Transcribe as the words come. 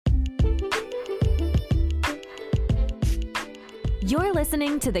You're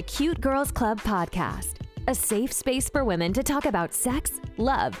listening to the Cute Girls Club podcast, a safe space for women to talk about sex,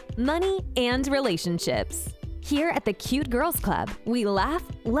 love, money, and relationships. Here at the Cute Girls Club, we laugh,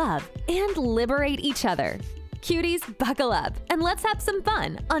 love, and liberate each other. Cuties, buckle up and let's have some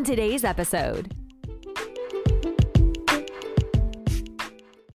fun on today's episode.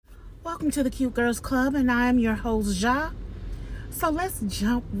 Welcome to the Cute Girls Club, and I'm your host, Ja. So let's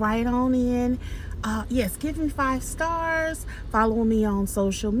jump right on in. Yes, give me 5 stars. Follow me on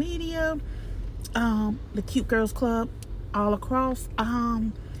social media. The Cute Girls Club all across.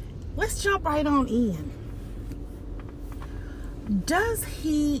 Let's jump right on in. Does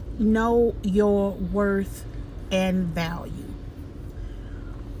he know your worth and value?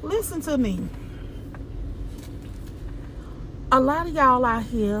 Listen to me. A lot of y'all out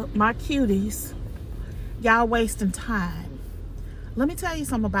here, my cuties, y'all wasting time. Let me tell you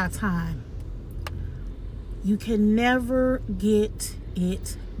something about time. You can never get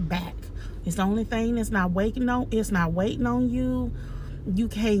it back. It's the only thing that's not waiting on. It's not waiting on you. You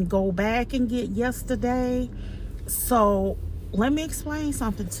can't go back and get yesterday. So let me explain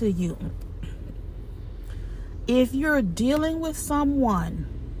something to you. If you're dealing with someone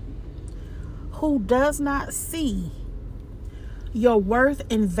who does not see your worth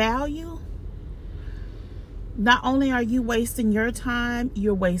and value, not only are you wasting your time,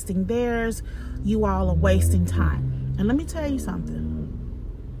 you're wasting theirs. You all are wasting time. And let me tell you something.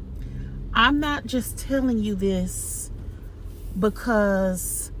 I'm not just telling you this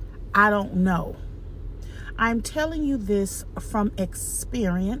because I don't know. I'm telling you this from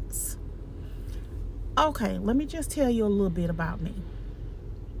experience. Okay, let me just tell you a little bit about me.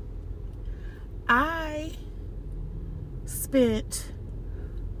 I spent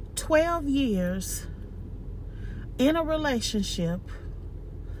 12 years in a relationship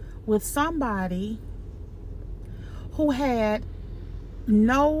with somebody who had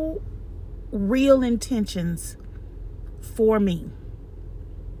no real intentions for me.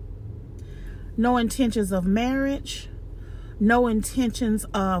 No intentions of marriage, no intentions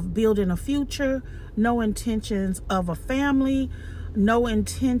of building a future, no intentions of a family, no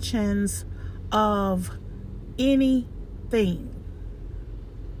intentions of anything.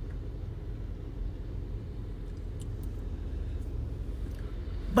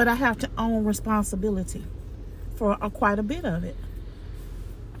 But I have to own responsibility for quite a bit of it.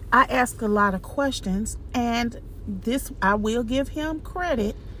 I ask a lot of questions, and this, I will give him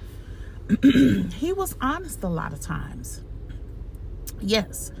credit. He was honest a lot of times.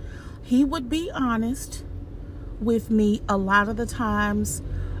 Yes, he would be honest with me a lot of the times.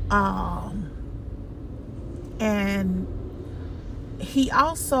 And he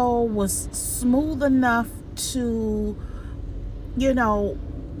also was smooth enough to,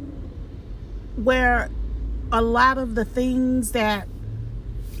 where a lot of the things that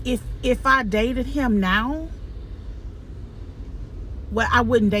if I dated him now, well, I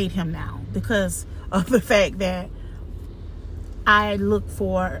wouldn't date him now because of the fact that I look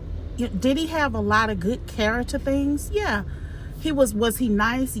for, did he have a lot of good character things? Yeah. Was he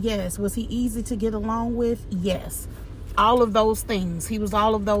nice? Yes. Was he easy to get along with? Yes. All of those things. He was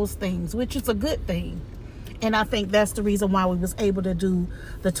all of those things, which is a good thing. And I think that's the reason why we was able to do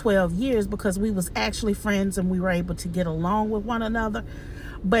the 12 years, because we was actually friends and we were able to get along with one another.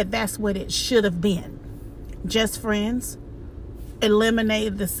 But that's what it should have been. Just friends.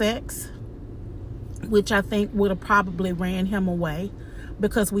 Eliminated the sex, which I think would have probably ran him away,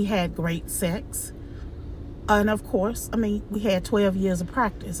 because we had great sex. And of course, we had 12 years of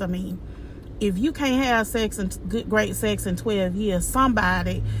practice. If you can't have sex and great sex in 12 years,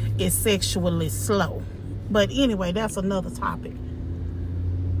 somebody is sexually slow. But anyway, that's another topic.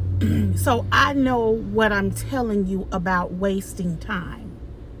 So I know what I'm telling you about wasting time.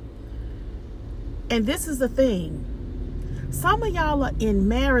 And this is the thing. Some of y'all are in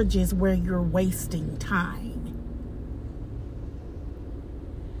marriages where you're wasting time.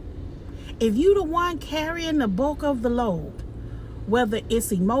 If you the one carrying the bulk of the load, whether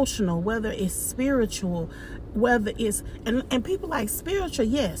it's emotional, whether it's spiritual, whether it's, and people like spiritual,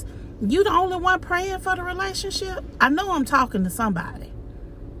 yes. You the only one praying for the relationship? I know I'm talking to somebody.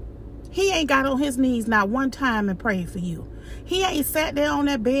 He ain't got on his knees not one time and prayed for you. He ain't sat there on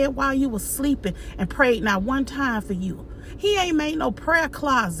that bed while you was sleeping and prayed not one time for you. He ain't made no prayer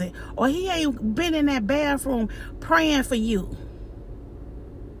closet, or he ain't been in that bathroom praying for you.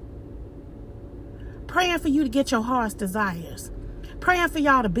 Praying for you to get your heart's desires. Praying for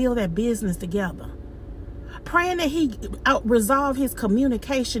y'all to build that business together. Praying that he resolve his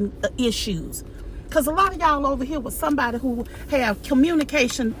communication issues. Because a lot of y'all over here with somebody who have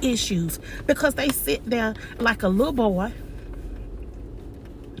communication issues, because they sit there like a little boy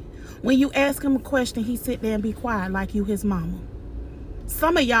When you ask him a question, he sit there and be quiet like you his mama.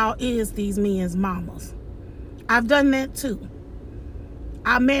 Some of y'all is these men's mamas. I've done that too.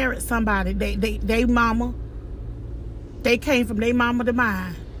 I married somebody, they mama, they came from their mama to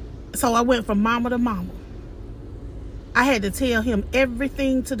mine. So I went from mama to mama. I had to tell him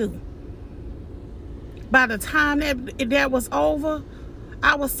everything to do. By the time that was over,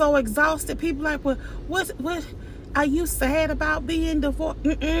 I was so exhausted. People like, well, what are you sad about being divorced?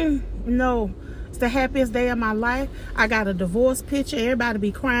 No, it's the happiest day of my life. I got a divorce picture. Everybody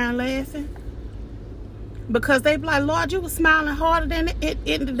be crying, laughing. Because they be like, Lord, you was smiling harder than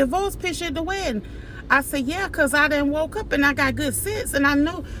in the divorce picture at the wedding. I said, yeah, because I done woke up and I got good sense. And I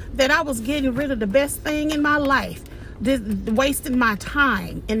knew that I was getting rid of the best thing in my life. Wasting my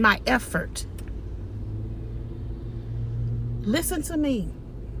time and my effort. Listen to me.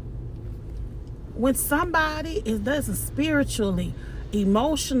 When somebody does it spiritually,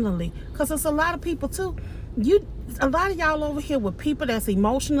 emotionally, because there's a lot of people too. A lot of y'all over here with people that's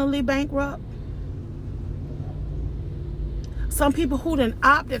emotionally bankrupt. Some people who done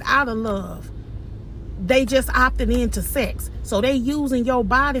opted out of love. They just opted into sex. So they using your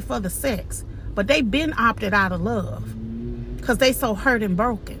body for the sex. But they been opted out of love. Because they so hurt and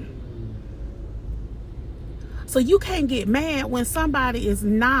broken. So you can't get mad when somebody is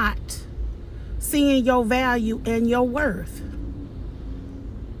not seeing your value and your worth.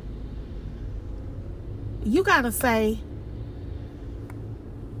 You got to say,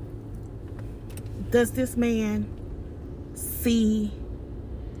 does this man see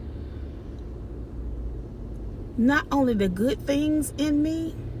not only the good things in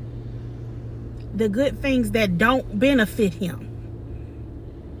me, the good things that don't benefit him?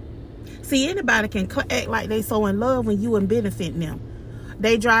 See, anybody can act like they so in love when you ain't benefiting them.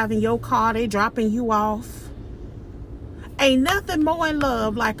 They driving your car, they dropping you off. Ain't nothing more in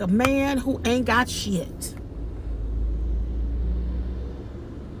love like a man who ain't got shit.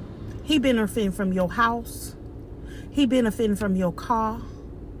 He benefiting from your house. He benefiting from your car.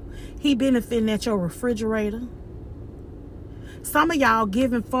 He benefiting at your refrigerator. Some of y'all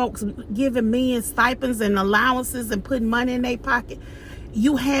giving men stipends and allowances and putting money in their pocket.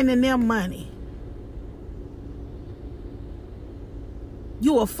 You handing them money.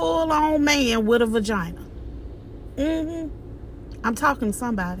 You a full-on man with a vagina. I'm talking to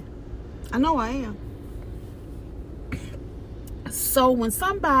somebody. I know I am. So when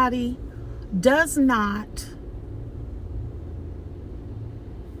somebody does not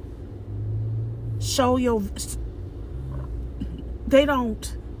show your, they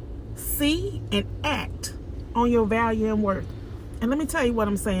don't see and act on your value and worth. And let me tell you what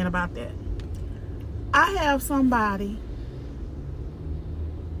I'm saying about that. I have somebody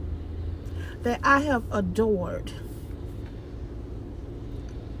that I have adored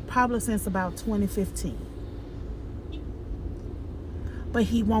probably since about 2015. But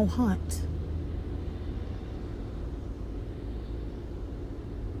he won't hunt.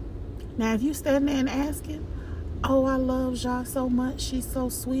 Now, if you stand there and ask him, oh, I love Ja so much. She's so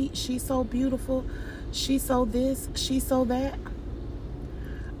sweet. She's so beautiful. She's so this. She's so that.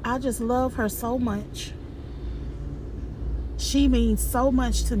 I just love her so much. She means so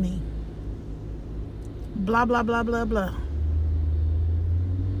much to me. Blah, blah, blah, blah, blah.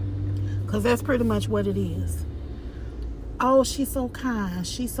 Because that's pretty much what it is. Oh, she's so kind.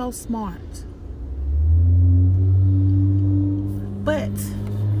 She's so smart. But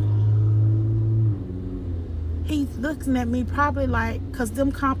he's looking at me probably like, because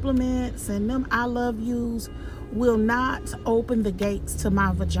them compliments and them I love yous will not open the gates to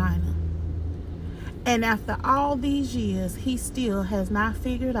my vagina. And after all these years, he still has not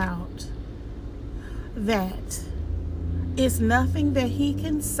figured out that it's nothing that he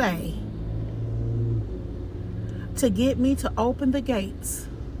can say to get me to open the gates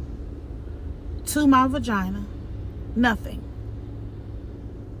to my vagina. Nothing.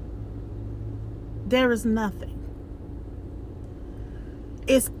 There is nothing.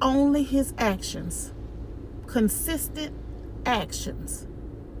 It's only his actions, consistent actions,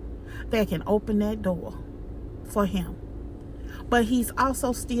 that can open that door for him. But he's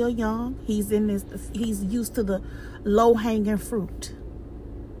also still young. He's used to the low-hanging fruit.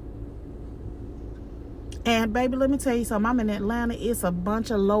 And baby, let me tell you something. I'm in Atlanta. It's a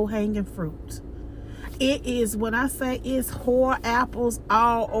bunch of low-hanging fruit. It is, when I say it's whore apples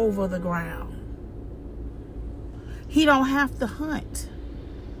all over the ground. He don't have to hunt.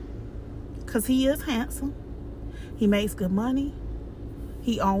 Because he is handsome. He makes good money.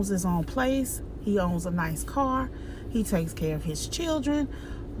 He owns his own place. He owns a nice car. He takes care of his children.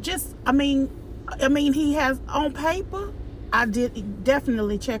 I mean, he has, on paper, I did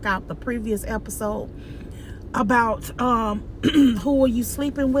definitely check out the previous episode about who are you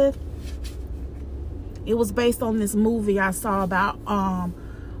sleeping with. It was based on this movie I saw about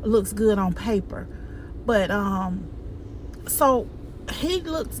looks good on paper. But so he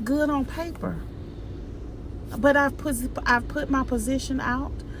looks good on paper. But I've put my position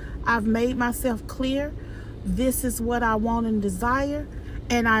out. I've made myself clear. This is what I want and desire,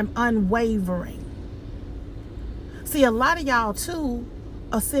 and I'm unwavering. See, a lot of y'all too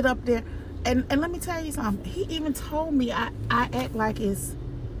sit up there, and let me tell you something. He even told me I act like it's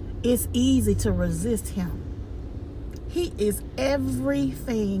easy to resist him. He is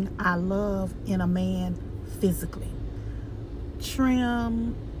everything I love in a man physically.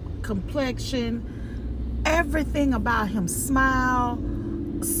 Trim, complexion, everything about him. Smile,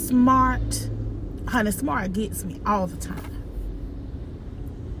 smart. Honey, smart gets me all the time.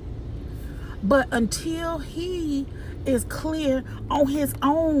 But until he is clear on his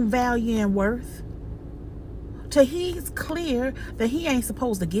own value and worth, till he's clear that he ain't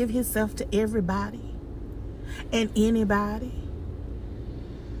supposed to give himself to everybody and anybody.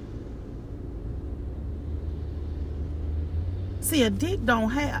 See, a dick and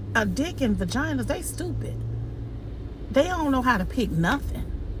vaginas, they stupid. They don't know how to pick nothing.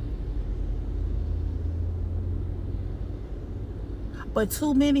 But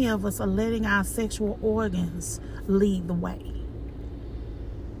too many of us are letting our sexual organs lead the way.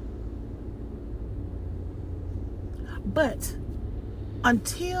 But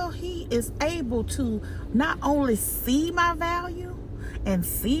until he is able to not only see my value and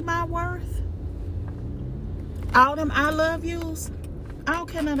see my worth, all them I love yous, I don't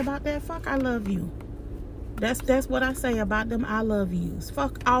care nothing about that. Fuck I love you. That's what I say about them I love yous.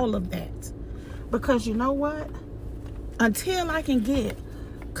 Fuck all of that. Because you know what? Until I can get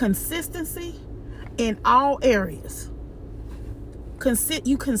consistency in all areas,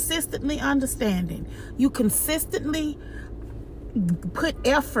 you consistently understanding, you consistently put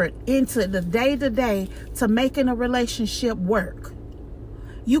effort into the day-to-day to making a relationship work,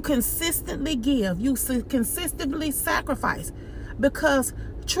 you consistently give, you consistently sacrifice, because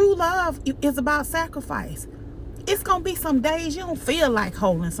true love is about sacrifice. It's gonna be some days you don't feel like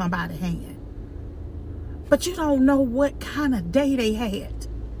holding somebody's hand, but you don't know what kind of day they had.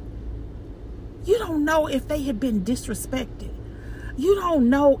 You don't know if they had been disrespected. You don't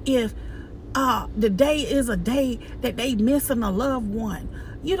know if the day is a day that they missing a loved one.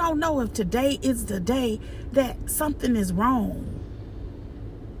 You don't know if today is the day that something is wrong.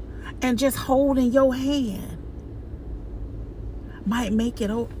 And just holding your hand might make it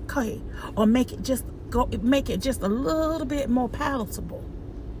okay, or make it just a little bit more palatable.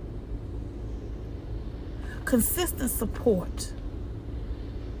 Consistent support.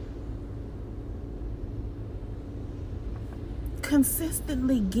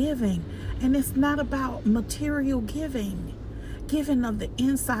 Consistently giving. And it's not about material giving. Giving of the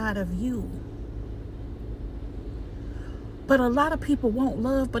inside of you. But a lot of people want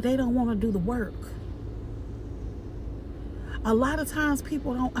love, but they don't want to do the work. A lot of times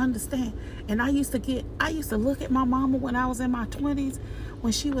people don't understand. And I used to look at my mama when I was in my 20s,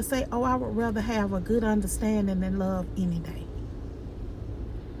 when she would say, oh, I would rather have a good understanding than love any day.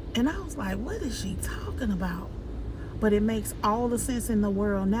 And I was like, what is she talking about? But it makes all the sense in the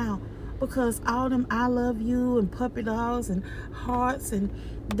world now, because all them I love you and puppy dogs and hearts and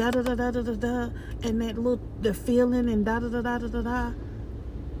da da da da da da da, and the feeling and da da da da da da da,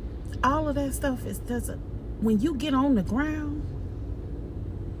 all of that stuff doesn't. When you get on the ground,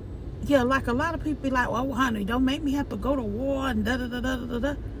 yeah, like a lot of people be like, oh honey, don't make me have to go to war and da da da da da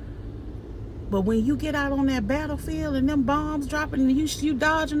da. But when you get out on that battlefield and them bombs dropping and you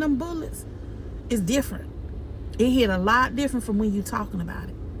dodging them bullets, it's different. It hit a lot different from when you talking about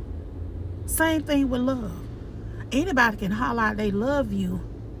it. Same thing with love. Anybody can holler out they love you.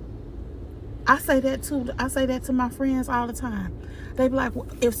 I say that too. I say that to my friends all the time. They be like,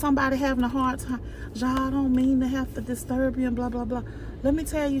 if somebody having a hard time, I don't mean to have to disturb you and blah, blah, blah. Let me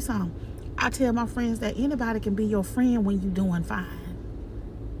tell you something. I tell my friends that anybody can be your friend when you're doing fine.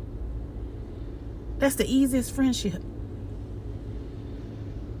 That's the easiest friendship.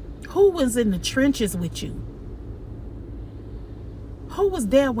 Who was in the trenches with you? Who was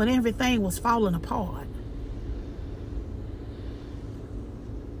there when everything was falling apart?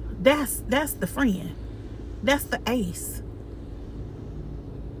 That's the friend. That's the ace.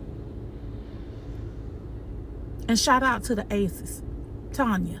 And shout out to the aces.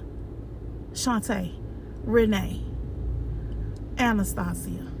 Tanya, Shantae, Renee,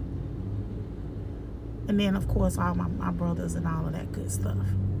 Anastasia. And then, of course, all my brothers and all of that good stuff.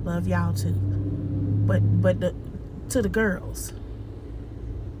 Love y'all too. But to the girls.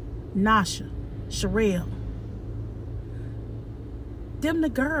 Nasha, Sherelle. Them the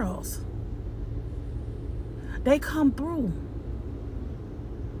girls. They come through.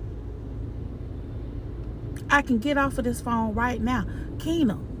 I can get off of this phone right now.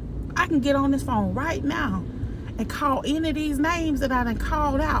 Keena, I can get on this phone right now and call any of these names that I done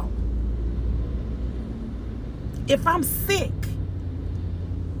called out. If I'm sick,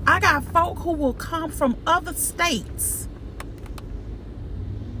 I got folk who will come from other states.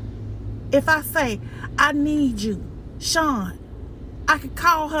 If I say, I need you, Sean, I could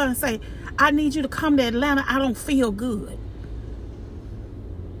call her and say, I need you to come to Atlanta. I don't feel good.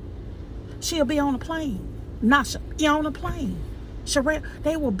 She'll be on a plane. Nasha, be on a plane. Sherelle,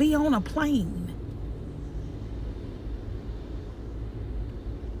 they will be on a plane.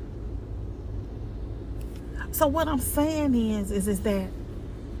 So what I'm saying is that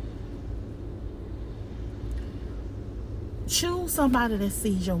choose somebody that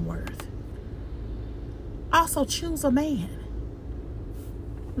sees your worth. Also choose a man.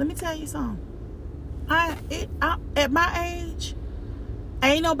 Let me tell you something. At my age,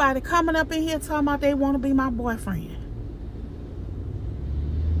 ain't nobody coming up in here talking about they want to be my boyfriend.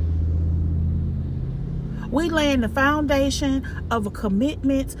 We laying the foundation of a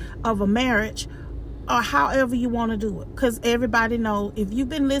commitment, of a marriage, or however you want to do it. Because everybody knows, if you've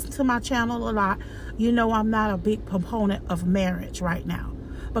been listening to my channel a lot, you know I'm not a big proponent of marriage right now.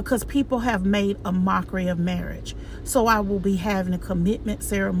 Because people have made a mockery of marriage. So I will be having a commitment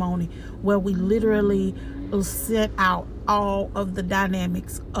ceremony where we literally will set out all of the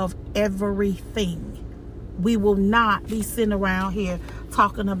dynamics of everything. We will not be sitting around here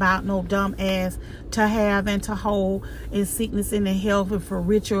talking about no dumb ass to have and to hold, in sickness and in health, and for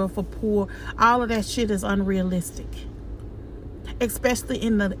rich or for poor. All of that shit is unrealistic. Especially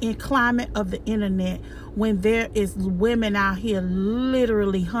in the climate of the internet, when there is women out here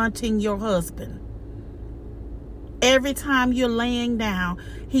literally hunting your husband. Every time you're laying down,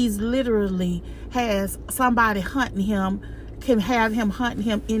 he's literally has somebody hunting him, can have him hunting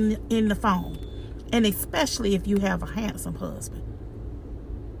him in the phone. And especially if you have a handsome husband.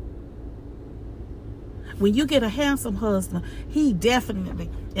 When you get a handsome husband, he definitely,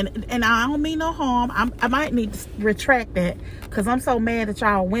 and I don't mean no harm. I might need to retract that, because I'm so mad at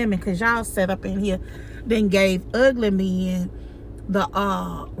y'all women, because y'all set up in here then gave ugly men the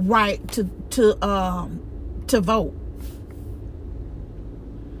right to vote.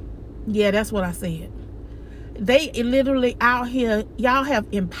 Yeah, that's what I said. They literally out here, y'all have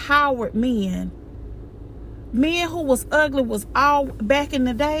empowered men. Men who was ugly was all back in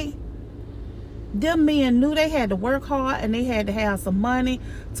the day. Them men knew they had to work hard and they had to have some money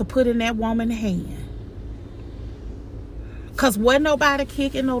to put in that woman's hand. Because wasn't nobody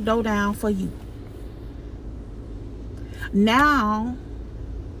kicking no dough down for you. Now,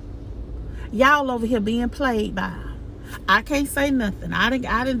 y'all over here being played by. I can't say nothing. I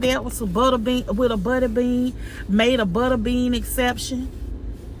done dealt with some with a butter bean, made a butter bean exception.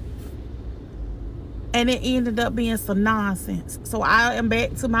 And it ended up being some nonsense. So I am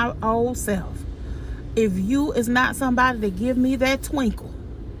back to my old self. If you is not somebody to give me that twinkle,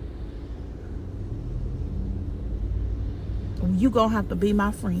 you gonna have to be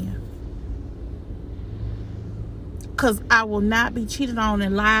my friend. Because I will not be cheated on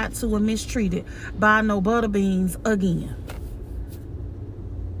and lied to and mistreated by no butter beans again.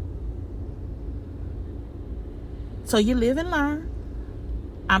 So you live and learn.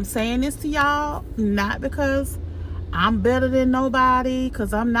 I'm saying this to y'all not because I'm better than nobody,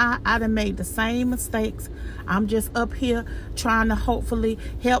 because I'm not. I done made the same mistakes. I'm just up here trying to hopefully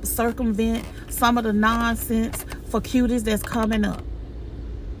help circumvent some of the nonsense for cuties that's coming up.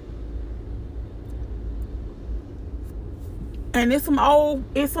 And it's some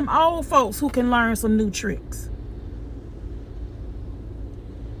old folks who can learn some new tricks.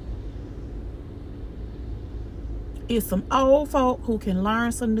 It's some old folk who can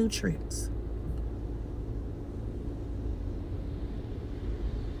learn some new tricks.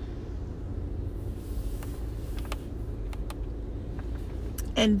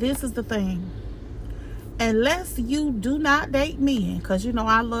 And this is the thing. Unless you do not date men, because you know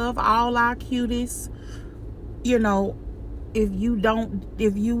I love all our cuties. You know, if you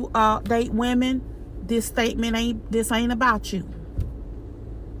date women, this ain't about you.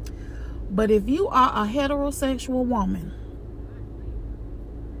 But if you are a heterosexual woman,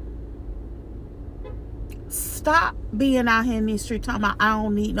 stop being out here in these streets talking about, I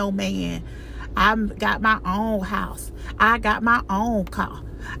don't need no man. I got my own house. I got my own car.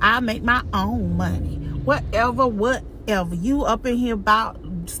 I make my own money. Whatever. You up in here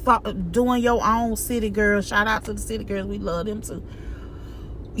about start doing your own city girls. Shout out to the city girls. We love them too.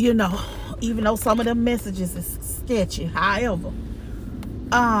 You know, even though some of them messages is sketchy. However,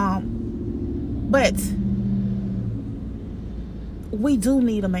 but we do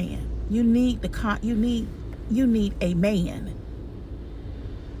need a man. You need a man.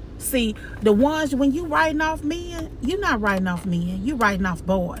 See, the ones, when you writing off men, you're not writing off men. You're writing off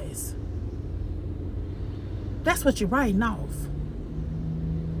boys. That's what you're writing off.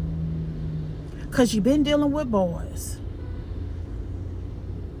 Because you've been dealing with boys.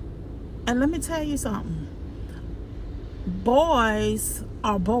 And let me tell you something. Boys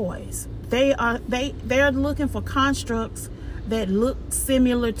are boys. They're looking for constructs that look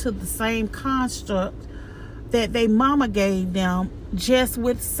similar to the same construct that their mama gave them, just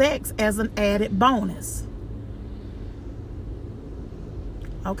with sex as an added bonus.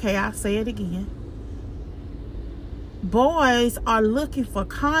 Okay, I'll say it again. Boys are looking for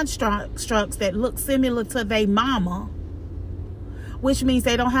constructs that look similar to their mama, which means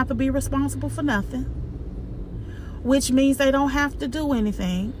they don't have to be responsible for nothing, which means they don't have to do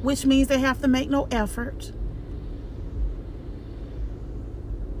anything, which means they have to make no effort.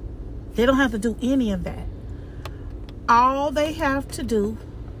 They don't have to do any of that. All they have to do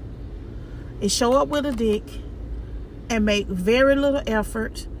is show up with a dick and make very little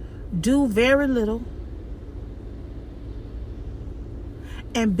effort, do very little,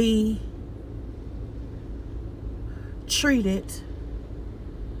 and be treated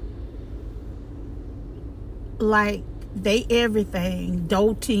like they everything,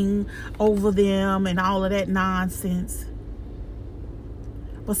 doting over them and all of that nonsense.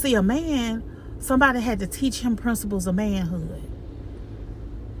 But see, a man, somebody had to teach him principles of manhood.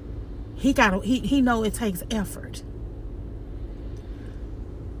 He know it takes effort.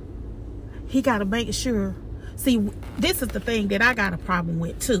 He got to make sure. See, this is the thing that I got a problem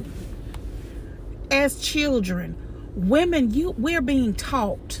with too. As children, women, we're being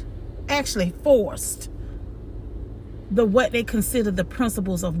taught, actually forced, what they consider the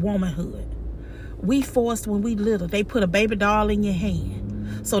principles of womanhood. We forced when we little. They put a baby doll in your hand.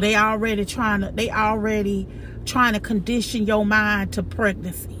 So they already trying to condition your mind to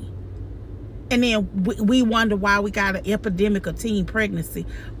pregnancy. And then we wonder why we got an epidemic of teen pregnancy.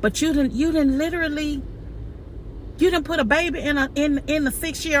 But you didn't literally, you didn't put a baby in a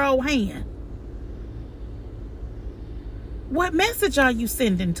 6-year-old hand. What message are you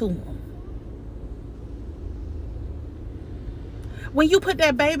sending to them? When you put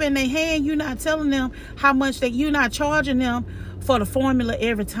that baby in their hand, you're not telling them how much you're not charging them for the formula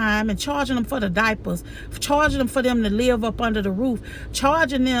every time, and charging them for the diapers, charging them for them to live up under the roof,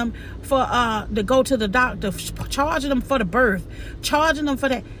 charging them for to go to the doctor, charging them for the birth, charging them for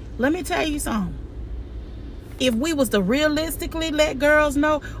that. Let me tell you something. If we was to realistically let girls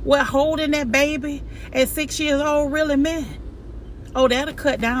know what holding that baby at 6 years old really meant, oh, that'll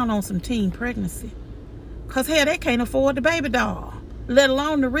cut down on some teen pregnancy. Because hell, they can't afford the baby doll, let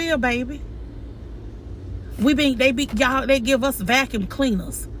alone the real baby. They give us vacuum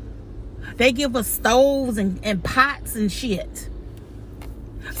cleaners. They give us stoves and pots and shit.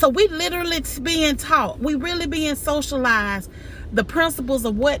 So we literally being taught, we really being socialized the principles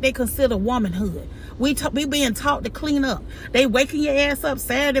of what they consider womanhood. We being taught to clean up. They waking your ass up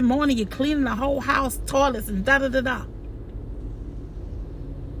Saturday morning, you're cleaning the whole house, toilets and da-da-da-da.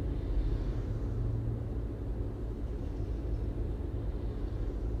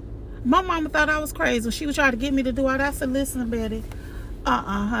 My mama thought I was crazy when she was trying to get me to do it. I said, listen, Betty,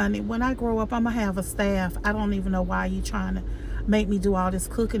 honey, when I grow up, I'm going to have a staff. I don't even know why you trying to make me do all this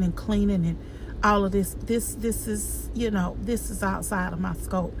cooking and cleaning and all of this. This is, you know, this is outside of my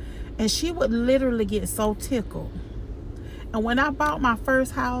scope. And she would literally get so tickled. And when I bought my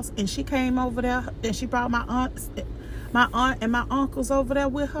first house and she came over there and she brought my aunt and my uncles over there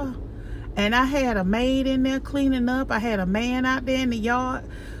with her, and I had a maid in there cleaning up. I had a man out there in the yard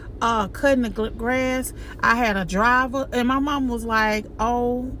cutting the grass. I had a driver, and my mom was like,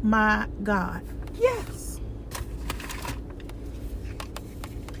 oh my God, yes.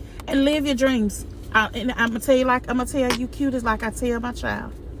 And live your dreams. And I'm gonna tell you cute as like I tell my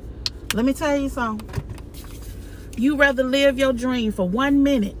child. Let me tell you something. You rather live your dream for 1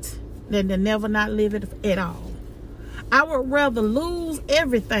 minute than to never not live it at all. I would rather lose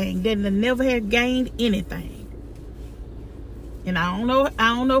everything than to never have gained anything. And I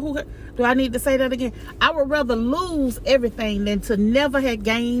don't know who, do I need to say that again? I would rather lose everything than to never have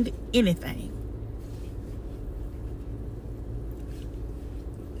gained anything.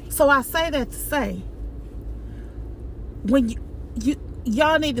 So I say that to say, when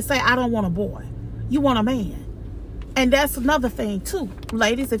y'all need to say, I don't want a boy. You want a man. And that's another thing too,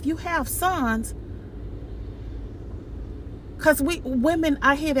 ladies. If you have sons, because women,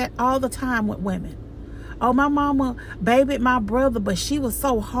 I hear that all the time with women. Oh, my mama babied my brother, but she was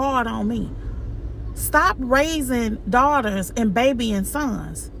so hard on me. Stop raising daughters and babying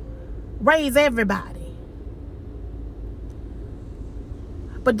sons. Raise everybody.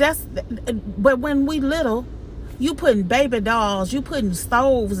 But when we little, you putting baby dolls, you putting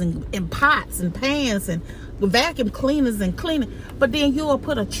stoves and pots and pans and vacuum cleaners and cleaning. But then you'll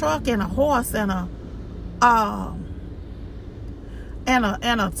put a truck and a horse and a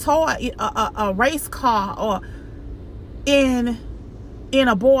toy, a race car, or in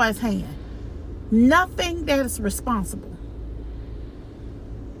a boy's hand. Nothing that is responsible.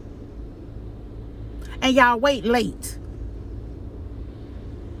 And y'all wait late.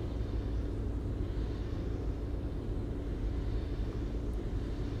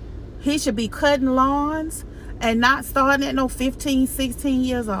 He should be cutting lawns and not starting at no 15, 16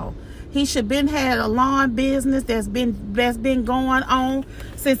 years old. He should been had a lawn business that's been going on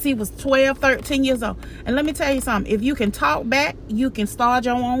since he was 12, 13 years old. And let me tell you something. If you can talk back, you can start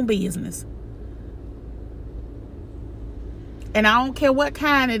your own business. And I don't care what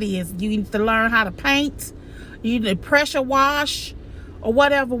kind it is. You need to learn how to paint. You need to pressure wash or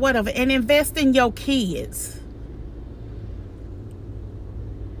whatever. And invest in your kids.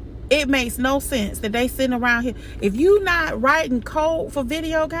 It makes no sense that they sitting around here. If you not writing code for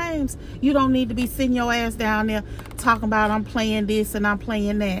video games, you don't need to be sitting your ass down there talking about I'm playing this and I'm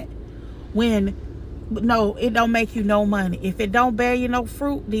playing that. No, it don't make you no money. If it don't bear you no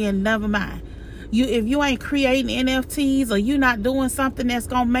fruit, then never mind. If you ain't creating NFTs or you not doing something that's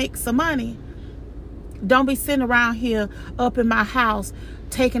gonna make some money, don't be sitting around here up in my house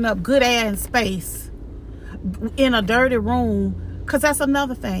taking up good ass space in a dirty room. Because that's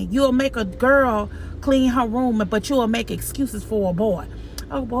another thing. You'll make a girl clean her room, but you'll make excuses for a boy.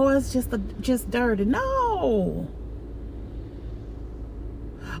 Oh, boy, it's just dirty. No.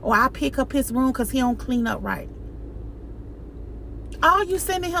 Or I pick up his room because he don't clean up right. All you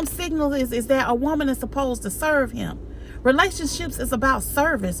sending him signals is that a woman is supposed to serve him. Relationships is about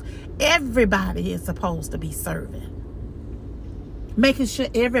service. Everybody is supposed to be serving. Making sure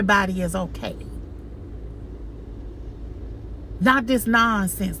everybody is okay. Not this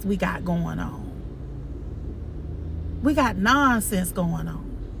nonsense we got going on. We got nonsense going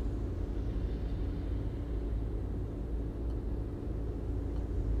on.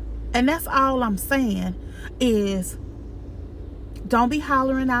 And that's all I'm saying is don't be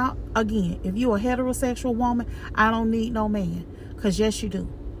hollering out. Again, if you're a heterosexual woman, I don't need no man. Because yes, you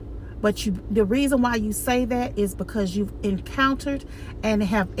do. But the reason why you say that is because you've encountered and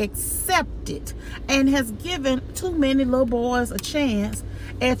have accepted and has given too many little boys a chance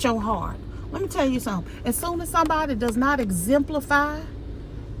at your heart. Let me tell you something. As soon as somebody does not exemplify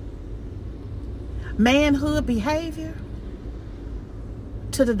manhood behavior,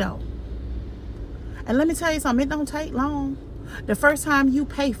 to the door. And let me tell you something. It don't take long. The first time you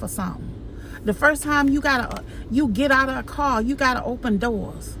pay for something, the first time you get out of a car, you gotta open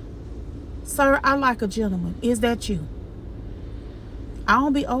doors. Sir, I like a gentleman. Is that you? I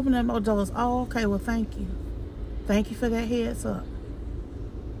don't be opening no doors. Oh, okay. Well, thank you. Thank you for that heads up.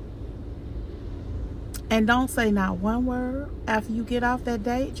 And don't say not one word. After you get off that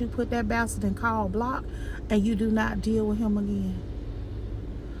date, you put that bastard in call block and you do not deal with him again.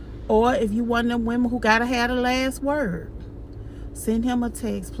 Or if you one of them women who gotta have the last word, send him a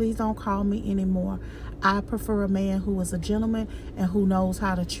text. Please don't call me anymore. I prefer a man who is a gentleman and who knows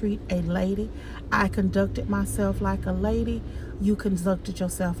how to treat a lady. I conducted myself like a lady. You conducted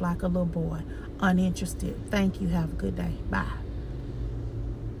yourself like a little boy. Uninterested. Thank you. Have a good day. Bye.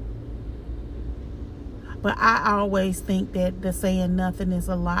 But I always think that the saying nothing is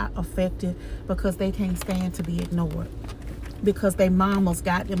a lot effective because they can't stand to be ignored. Because they mamas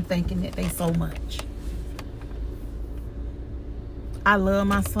got them thinking that they so much. I love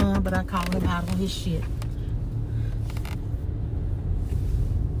my son, but I call him out on his shit.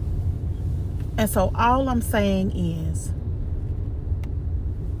 And so all I'm saying is,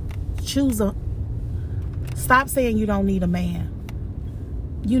 stop saying you don't need a man.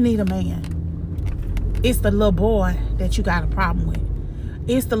 You need a man. It's the little boy that you got a problem with.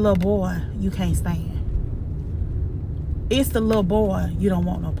 It's the little boy you can't stand. It's the little boy you don't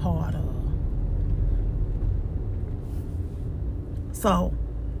want no part of. So,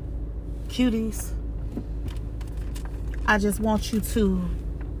 cuties, I just want you to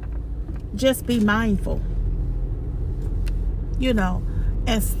just be mindful,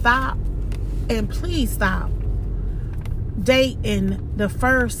 and stop, and please stop dating the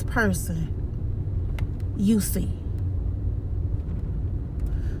first person you see.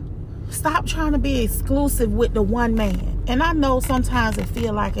 Stop trying to be exclusive with the one man. And I know sometimes it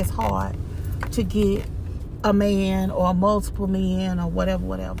feel like it's hard to get a man or multiple men or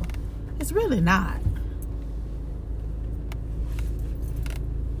whatever. It's really not.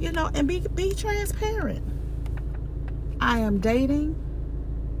 You know, and be transparent. I am dating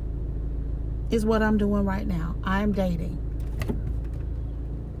is what I'm doing right now. I am dating.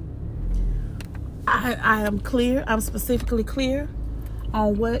 I am clear. I'm specifically clear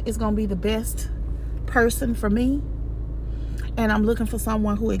on what is going to be the best person for me. And I'm looking for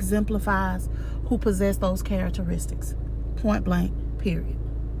someone who exemplifies, who possess those characteristics. Point blank, period.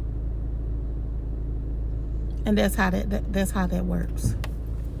 And that's how that works.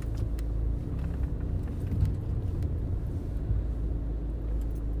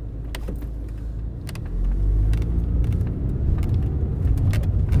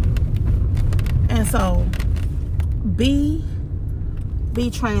 And so be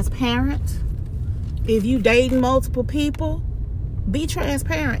transparent. If you dating multiple people, be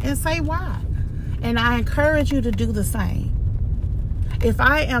transparent and say why. And I encourage you to do the same. If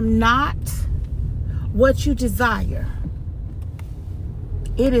I am not what you desire,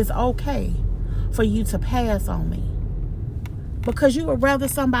 it is okay for you to pass on me. Because you would rather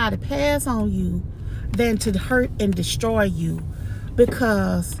somebody pass on you than to hurt and destroy you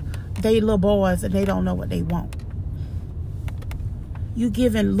because they little boys and they don't know what they want. You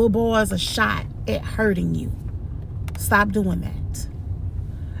giving little boys a shot at hurting you. Stop doing that.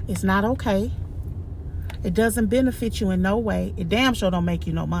 It's not okay. It doesn't benefit you in no way. It damn sure don't make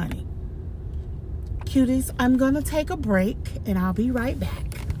you no money. Cuties, I'm going to take a break and I'll be right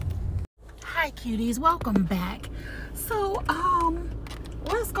back. Hi, cuties. Welcome back. So,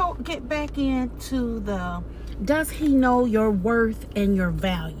 let's go get back into does he know your worth and your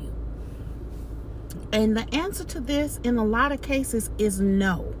value? And the answer to this in a lot of cases is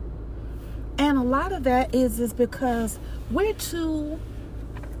no. And a lot of that is because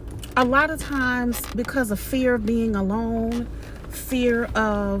a lot of times because of fear of being alone, fear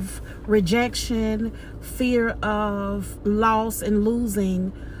of rejection, fear of loss and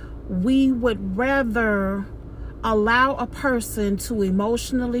losing, we would rather allow a person to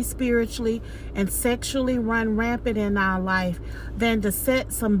emotionally, spiritually, and sexually run rampant in our life than to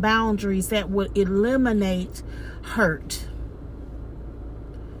set some boundaries that would eliminate hurt.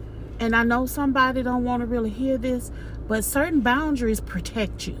 And I know somebody don't want to really hear this, but certain boundaries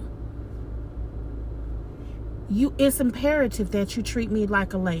protect you. It's imperative that you treat me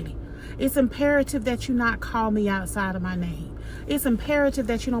like a lady. It's imperative that you not call me outside of my name. It's imperative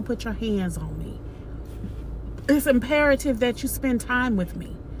that you don't put your hands on me. It's imperative that you spend time with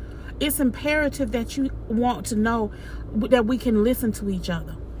me. It's imperative that you want to know that we can listen to each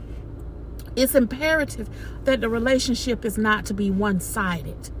other. It's imperative that the relationship is not to be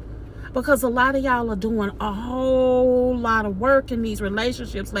one-sided. Because a lot of y'all are doing a whole lot of work in these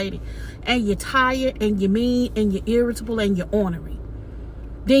relationships, lady. And you're tired and you're mean and you're irritable and you're ornery.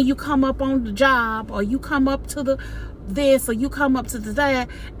 Then you come up on the job or you come up to this or you come up to that,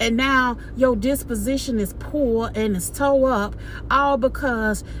 and now your disposition is poor and it's toe up, all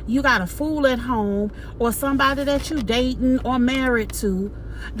because you got a fool at home or somebody that you dating or married to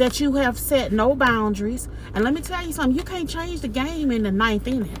that you have set no boundaries. And let me tell you something, you can't change the game in the 9th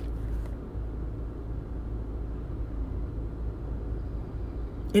inning.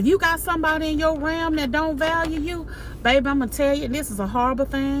 If you got somebody in your realm that don't value you, baby, I'm going to tell you, this is a horrible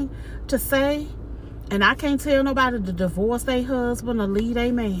thing to say. And I can't tell nobody to divorce their husband or leave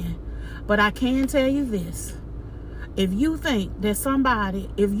their man. But I can tell you this. If you think that somebody,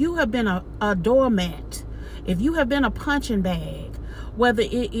 if you have been a doormat, if you have been a punching bag, whether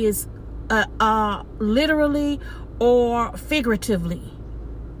it is literally or figuratively,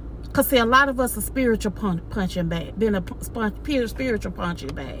 because see, a lot of us are spiritual punching bag, been a spiritual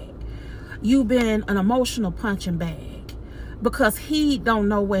punching bag. You've been an emotional punching bag. Because he don't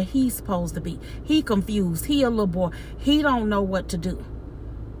know where he's supposed to be. He confused. He a little boy. He don't know what to do.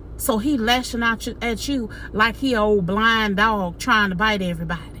 So he lashing out at you like he an old blind dog trying to bite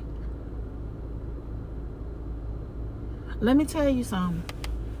everybody. Let me tell you something.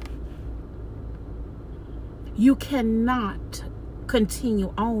 You cannot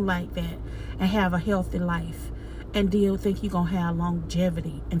continue on like that and have a healthy life and think you're going to have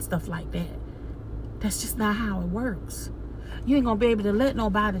longevity and stuff like that. That's just not how it works. You ain't gonna be able to let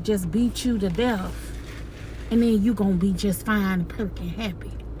nobody just beat you to death and then you gonna be just fine and perky and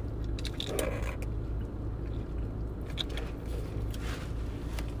happy.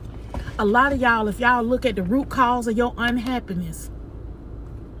 A lot of y'all, if y'all look at the root cause of your unhappiness,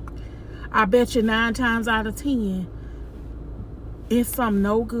 I bet you 9 times out of 10 It's some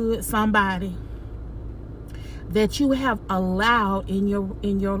no good somebody that you have allowed in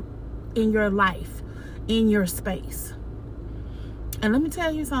your life, in your space. And let me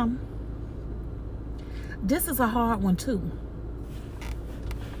tell you something. This is a hard one too.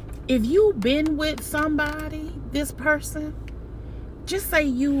 If you've been with somebody, this person, just say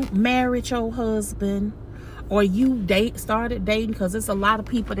you married your husband, or you started dating, because there's a lot of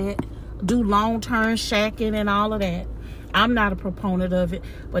people that do long-term shacking and all of that. I'm not a proponent of it,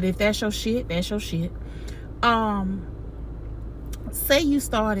 but if that's your shit, that's your shit. Say you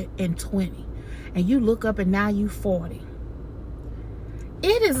started in 20 and you look up and now you 40.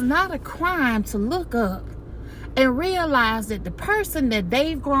 It is not a crime to look up and realize that the person that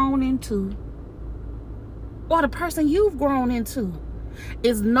they've grown into, or the person you've grown into,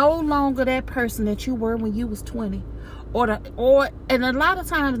 is no longer that person that you were when you was 20. And a lot of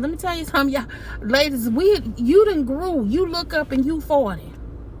times, let me tell you something, y'all ladies, you done grew. You look up and you 40.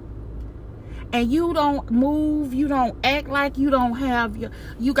 And you don't move, you don't act like you don't have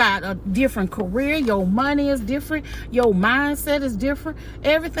you got a different career, your money is different, your mindset is different.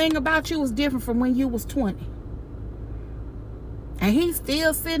 Everything about you is different from when you was 20. And he's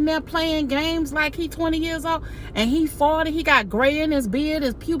still sitting there playing games like he's 20 years old. And he's 40. He got gray in his beard,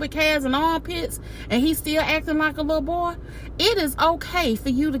 his pubic hairs and armpits. And he's still acting like a little boy. It is okay for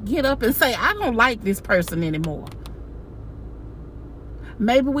you to get up and say, I don't like this person anymore.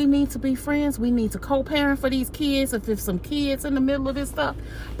 Maybe we need to be friends. We need to co-parent for these kids if there's some kids in the middle of this stuff.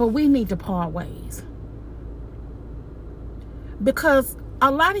 But we need to part ways. Because a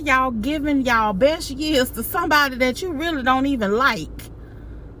lot of y'all giving y'all best years to somebody that you really don't even like.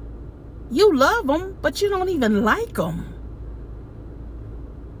 You love them, but you don't even like them.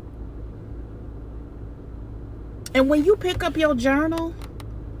 And when you pick up your journal,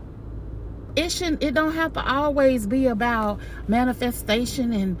 it don't have to always be about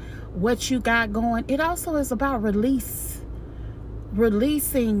manifestation and what you got going. It also is about releasing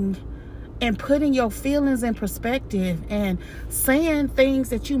and putting your feelings in perspective and saying things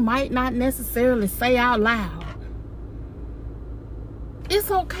that you might not necessarily say out loud. It's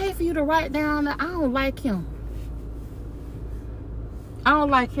okay for you to write down that I don't like him. I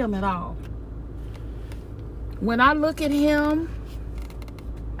don't like him at all. When I look at him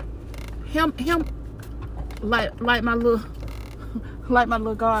like my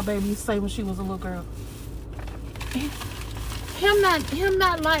little god baby used to say when she was a little girl. Him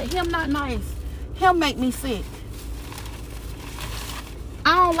not nice. Him make me sick.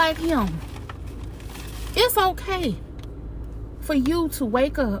 I don't like him. It's okay for you to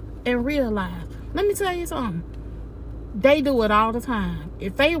wake up and realize. Let me tell you something. They do it all the time.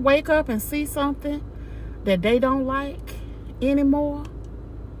 If they wake up and see something that they don't like anymore,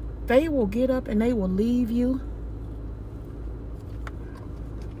 they will get up and they will leave you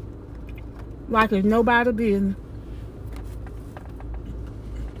like it's nobody's business.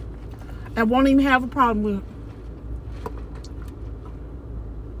 And won't even have a problem with it.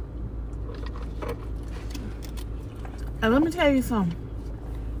 And let me tell you something.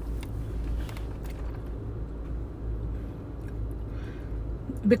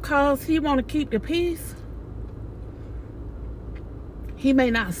 Because he want to keep the peace, he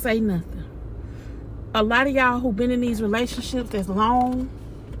may not say nothing. A lot of y'all who've been in these relationships that's long,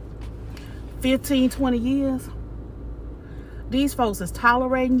 15, 20 years, these folks is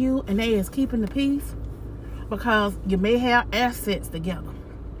tolerating you and they is keeping the peace because you may have assets together.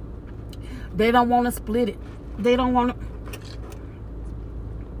 They don't want to split it. They don't want to.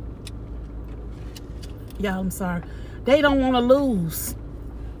 Y'all, I'm sorry. They don't want to lose.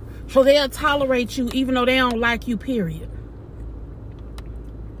 So they'll tolerate you even though they don't like you, period.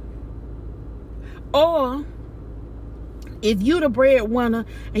 Or if you the breadwinner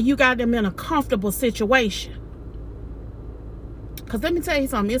and you got them in a comfortable situation. Because let me tell you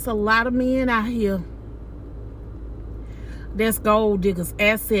something. It's a lot of men out here that's gold diggers,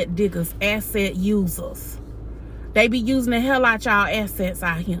 asset users. They be using the hell out y'all assets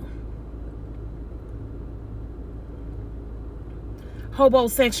out here.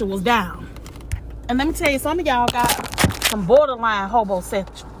 Hobosexuals down. And let me tell you, some of y'all got some borderline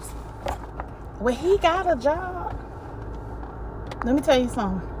hobosexuals. Well, he got a job. Let me tell you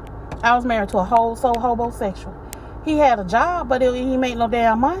something. I was married to a whole soul hobosexual. He had a job, but he made no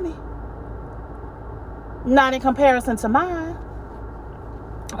damn money. Not in comparison to mine.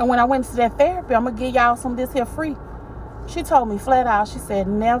 And when I went to that therapy, I'm going to give y'all some of this here free. She told me flat out, she said,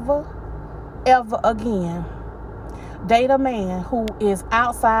 never, ever again date a man who is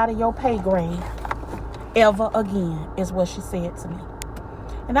outside of your pay grade ever again, is what she said to me.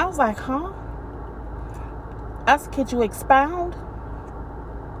 And I was like, huh? I said, could you expound?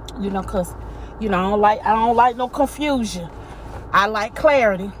 because, I don't like no confusion. I like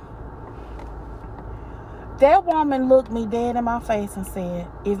clarity. That woman looked me dead in my face and said,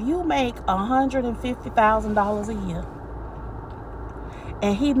 if you make $150,000 a year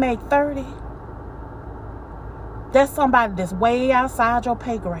and he make 30, that's somebody that's way outside your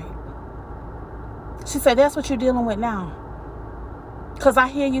pay grade. She said, that's what you're dealing with now. Because I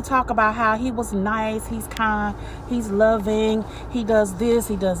hear you talk about how he was nice, he's kind, he's loving, he does this,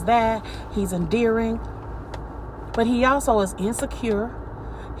 he does that, he's endearing. But he also is insecure.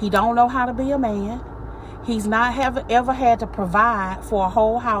 He don't know how to be a man. He's not ever had to provide for a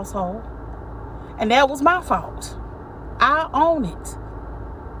whole household. And that was my fault. I own it.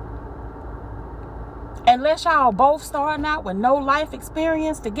 Unless y'all both starting out with no life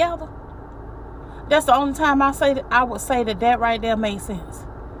experience together, that's the only time I would say that right there makes sense.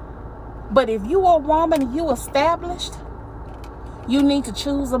 But if you are a woman and you established, you need to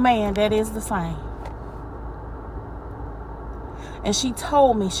choose a man that is the same. And she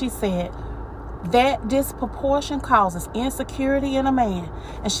told me, she said, that disproportion causes insecurity in a man.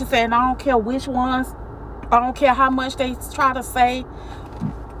 And she said, I don't care which ones, I don't care how much they try to say,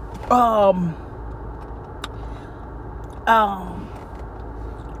 a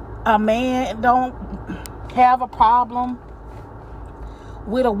man don't have a problem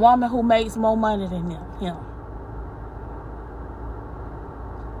with a woman who makes more money than him.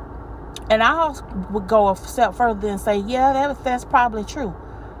 And I would go a step further and say, yeah, that's probably true.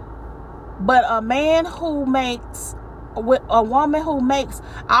 But a man who makes, with a woman who makes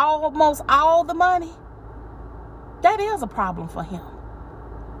almost all the money, that is a problem for him.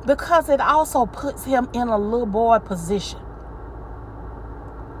 Because it also puts him in a little boy position.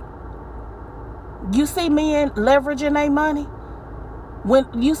 You see men leveraging their money? When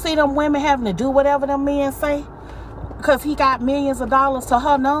you see them women having to do whatever them men say, because he got millions of dollars to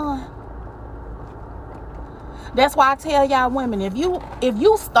her none. That's why I tell y'all women, if you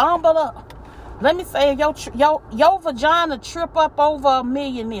stumble up, let me say your vagina trip up over a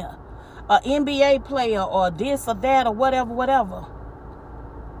millionaire, an NBA player, or this or that, or whatever.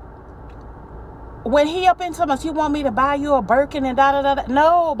 When he up into us, you want me to buy you a Birkin and da.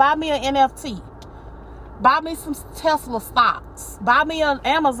 No, buy me an NFT. Buy me some Tesla stocks. Buy me an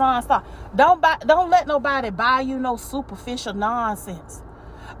Amazon stock. Don't let nobody buy you no superficial nonsense.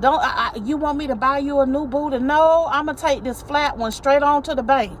 You want me to buy you a new booty? No, I'm going to take this flat one straight on to the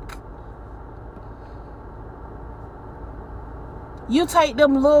bank. You take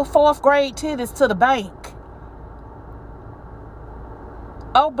them little 4th grade titties to the bank.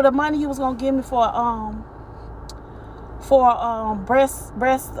 Oh, but the money you was going to give me for breast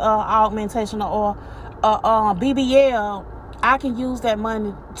augmentation or BBL, I can use that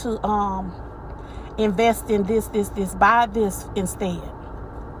money to invest in this. Buy this instead.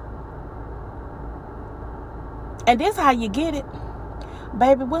 And this how you get it.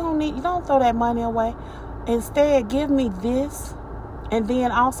 Baby, you don't throw that money away. Instead, give me this, and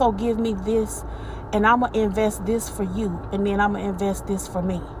then also give me this, and I'm going to invest this for you, and then I'm going to invest this for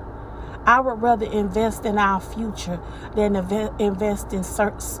me. I would rather invest in our future than invest in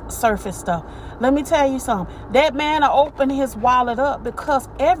surface stuff. Let me tell you something. That man will open his wallet up because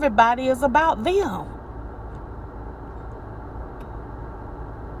everybody is about them.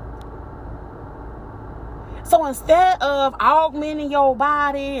 So instead of augmenting your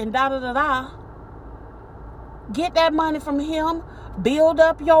body and get that money from him, build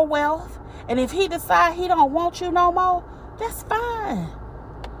up your wealth, and if he decides he don't want you no more, that's fine.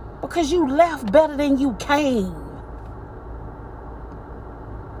 Because you left better than you came.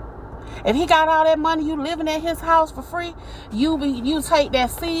 If he got all that money, you living at his house for free, you take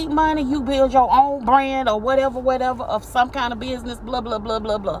that seed money, you build your own brand or whatever of some kind of business, blah, blah, blah,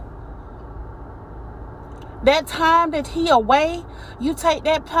 blah, blah. That time that he away, you take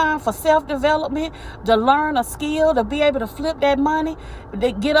that time for self-development, to learn a skill, to be able to flip that money,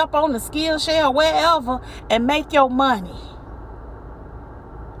 to get up on the Skillshare or wherever and make your money.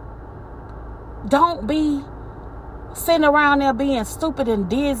 Don't be sitting around there being stupid and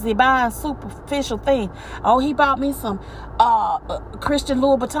dizzy, buying superficial things. Oh, he bought me some Christian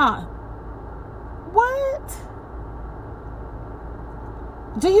Louboutin. What?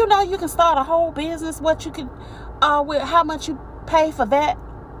 Do you know you can start a whole business? What you can, with how much you pay for that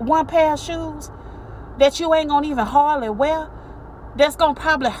one pair of shoes that you ain't gonna even hardly wear? That's gonna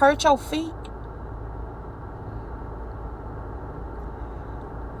probably hurt your feet.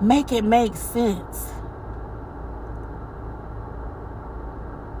 Make it make sense.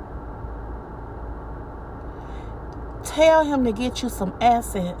 Tell him to get you some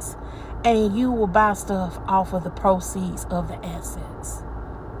assets, and you will buy stuff off of the proceeds of the assets.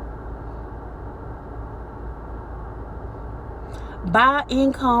 Buy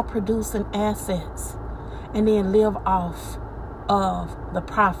income producing assets and then live off of the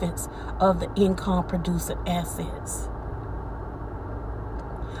profits of the income producing assets.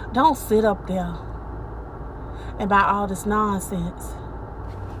 Don't sit up there and buy all this nonsense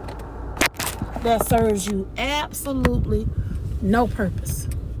that serves you absolutely no purpose.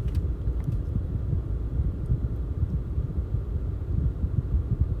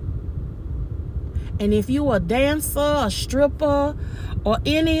 And if you a dancer, a stripper, or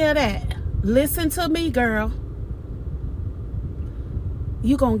any of that, listen to me, girl.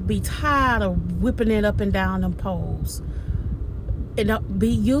 You're going to be tired of whipping it up and down them poles. And be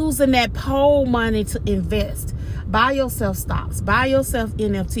using that pole money to invest. Buy yourself stocks. Buy yourself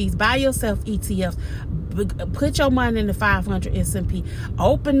NFTs. Buy yourself ETFs. Put your money in the 500 S&P.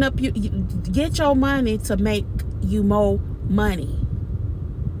 Open up, get your money to make you more money.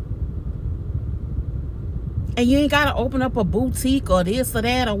 And you ain't got to open up a boutique or this or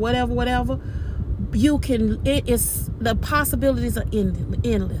that or whatever. You can, the possibilities are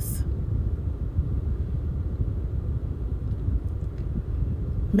endless.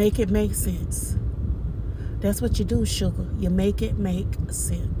 Make it make sense. That's what you do, sugar. You make it make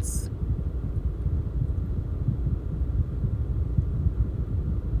sense.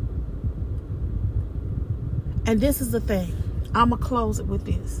 And this is the thing. I'm going to close it with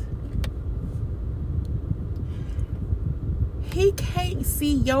this. He can't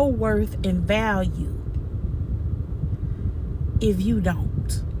see your worth and value if you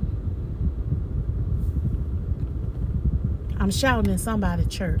don't. I'm shouting in somebody's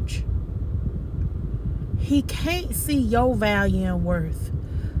church. He can't see your value and worth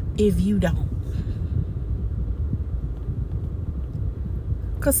if you don't.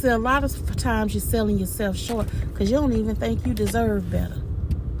 Because a lot of times you're selling yourself short because you don't even think you deserve better.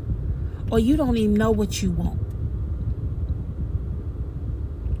 Or you don't even know what you want.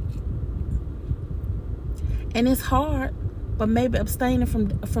 And it's hard, but maybe abstaining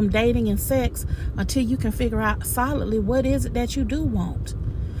from dating and sex until you can figure out solidly what is it that you do want.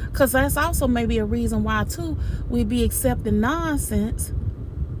 Because that's also maybe a reason why, too, we be accepting nonsense.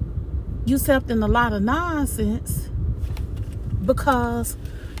 You accepting a lot of nonsense because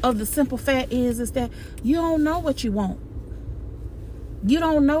of the simple fact is that you don't know what you want. You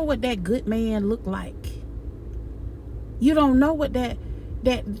don't know what that good man look like. You don't know what that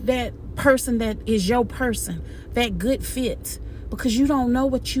person that is your person, that good fit, because you don't know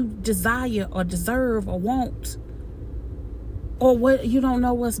what you desire or deserve or want, or what you don't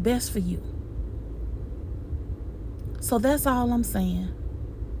know what's best for you. So that's all I'm saying.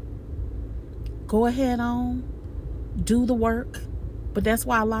 Go ahead on, do the work, but that's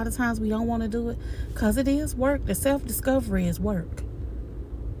why a lot of times we don't want to do it, because it is work. The self-discovery is work.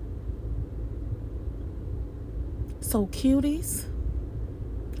 So cuties,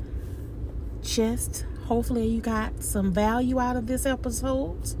 just hopefully you got some value out of this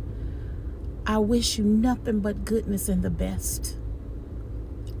episode. I wish you nothing but goodness and the best.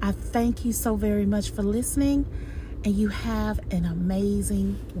 I thank you so very much for listening, and you have an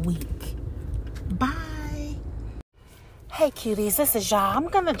amazing week. Bye. Hey cuties, this is y'all. I'm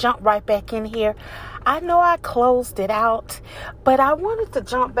going to jump right back in here. I know I closed it out, but I wanted to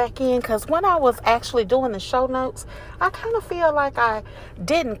jump back in because when I was actually doing the show notes, I kind of feel like I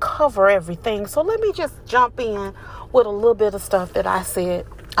didn't cover everything. So let me just jump in with a little bit of stuff that I said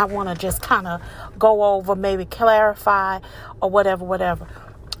I want to just kind of go over, maybe clarify or whatever.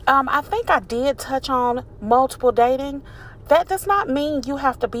 I think I did touch on multiple dating. That does not mean you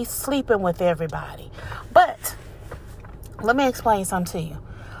have to be sleeping with everybody. But let me explain something to you.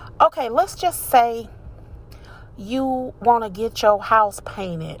 Okay, let's just say you want to get your house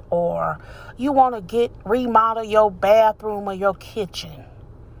painted, or you want to remodel your bathroom or your kitchen.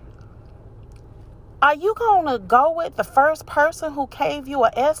 Are you going to go with the first person who gave you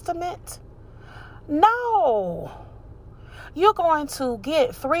an estimate? No. You're going to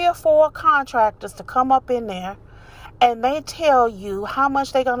get 3 or 4 contractors to come up in there, and they tell you how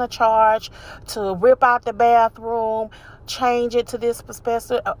much they're going to charge to rip out the bathroom, change it to this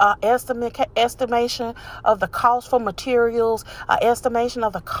estimation of the cost for materials, estimation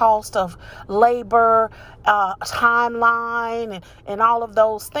of the cost of labor, timeline, and all of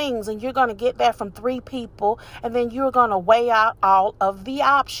those things. And you're going to get that from 3 people, and then you're going to weigh out all of the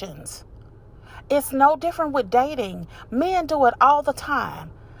options. It's no different with dating. Men do it all the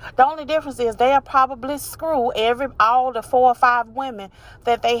time. The only difference is they'll probably screw all the 4 or 5 women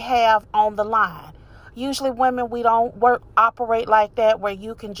that they have on the line. Usually women, we don't operate like that, where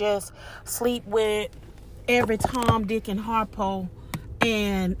you can just sleep with every Tom, Dick, and Harpo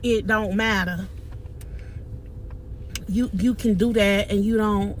and it don't matter. you can do that and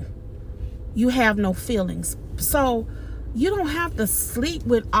you have no feelings. So you don't have to sleep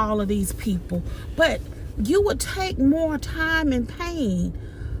with all of these people, but you would take more time and pain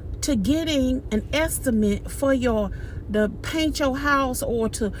to getting an estimate for to paint your house or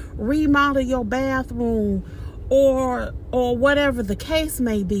to remodel your bathroom or whatever the case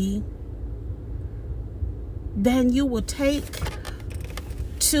may be, than you would take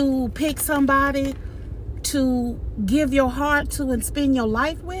to pick somebody to give your heart to and spend your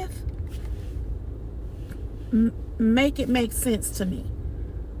life with. Make it make sense to me.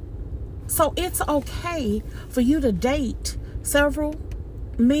 So it's okay for you to date several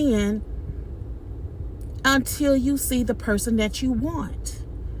men until you see the person that you want.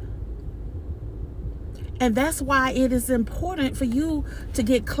 And that's why it is important for you to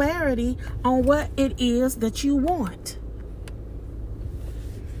get clarity on what it is that you want.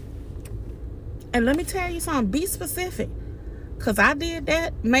 And let me tell you something, be specific. Because I did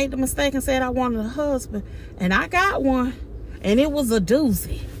that, made the mistake and said I wanted a husband. And I got one. And it was a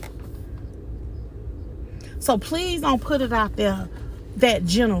doozy. So please don't put it out there that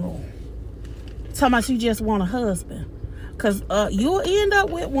general. Talking about you just want a husband. Because you'll end up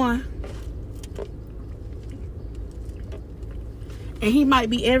with one. And he might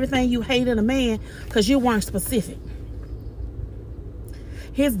be everything you hate in a man because you weren't specific.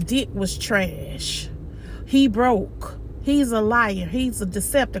 His dick was trash. He broke. He's a liar. He's a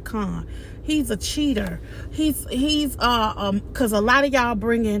Decepticon. He's a cheater. He's because a lot of y'all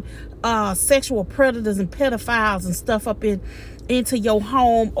bringing sexual predators and pedophiles and stuff up into your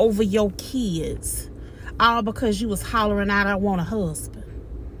home over your kids, all because you was hollering out, "I want a husband."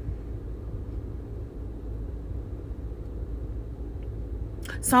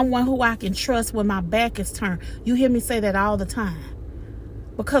 Someone who I can trust when my back is turned. You hear me say that all the time.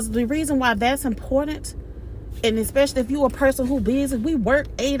 Because the reason why that's important, and especially if you're a person who busy, we work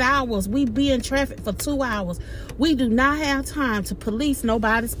 8 hours, we be in traffic for 2 hours. We do not have time to police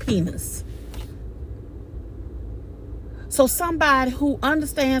nobody's penis. So somebody who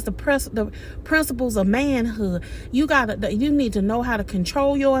understands the principles of manhood, you need to know how to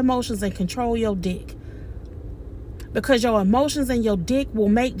control your emotions and control your dick. Because your emotions and your dick will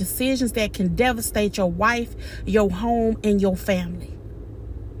make decisions that can devastate your wife, your home, and your family.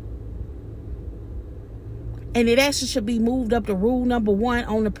 And it actually should be moved up to rule number 1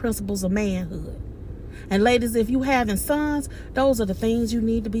 on the principles of manhood. And ladies, if you having sons, those are the things you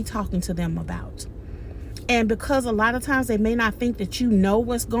need to be talking to them about. And because a lot of times they may not think that you know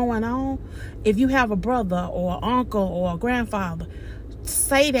what's going on, if you have a brother or an uncle or a grandfather,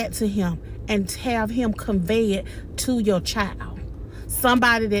 say that to him and have him convey it to your child.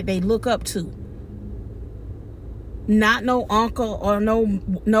 Somebody that they look up to. Not no uncle or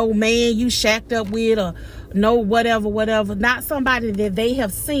no man you shacked up with or no whatever. Not somebody that they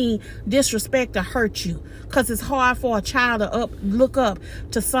have seen disrespect or hurt you. Because it's hard for a child to look up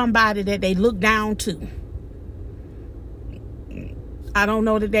to somebody that they look down to. I don't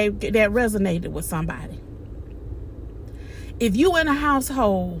know that that resonated with somebody. If you in a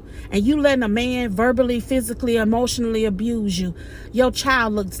household and you letting a man verbally, physically, emotionally abuse you, your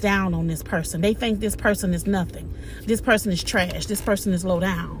child looks down on this person. They think this person is nothing. This person is trash. This person is low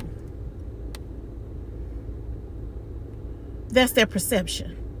down. That's their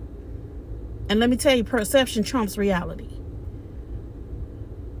perception. And let me tell you, perception trumps reality.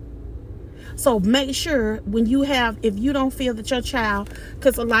 So make sure when if you don't feel that your child,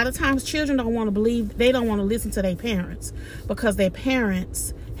 because a lot of times children don't want to believe, they don't want to listen to their parents because their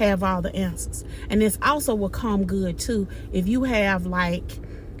parents have all the answers. And this also will come good too if you have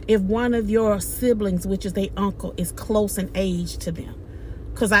if one of your siblings, which is their uncle, is close in age to them.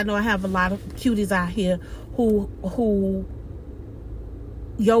 Because I know I have a lot of cuties out here who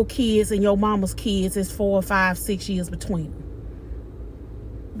your kids and your mama's kids is 4, 5, 6 years between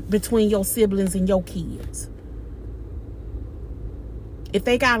your siblings and your kids. If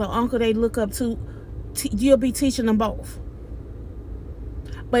they got an uncle they look up to, you'll be teaching them both.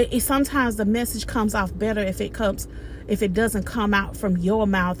 But sometimes the message comes off better if it doesn't come out from your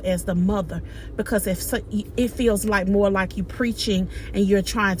mouth as the mother, because it feels more like you preaching and you're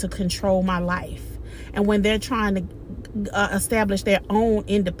trying to control my life. And when they're trying to establish their own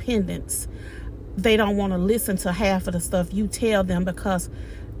independence, they don't want to listen to half of the stuff you tell them because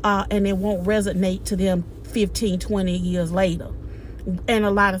and it won't resonate to them 15, 20 years later. And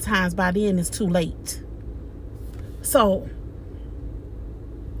a lot of times by then it's too late. So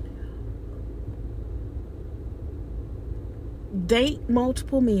date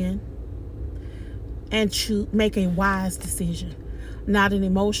multiple men and make a wise decision. Not an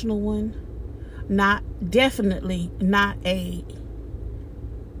emotional one, Definitely not a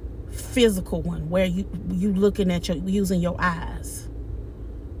physical one where you looking at using your eyes.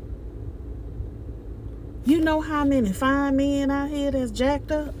 You know how many fine men out here that's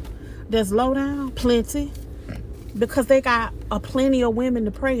jacked up, that's low down? Plenty. Because they got a plenty of women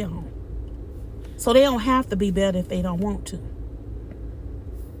to prey on. So they don't have to be better if they don't want to.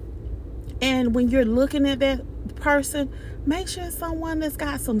 And when you're looking at that person, make sure it's someone that's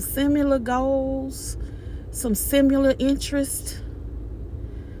got some similar goals, some similar interests.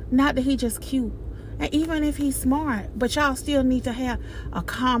 Not that he just cute. And even if he's smart, but y'all still need to have a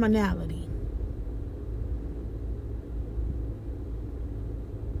commonality.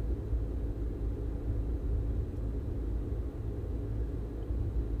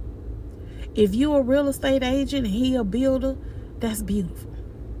 If you're a real estate agent and he a builder, that's beautiful.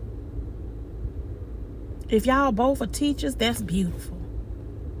 If y'all both are teachers, that's beautiful.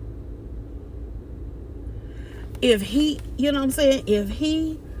 If he, you know what I'm saying? If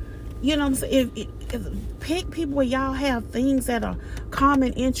he, you know what I'm saying? If pick people where y'all have things that are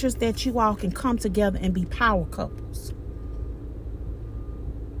common interests that you all can come together and be power couples.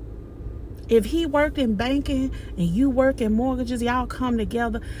 If he worked in banking and you work in mortgages, y'all come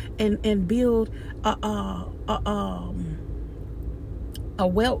together and build a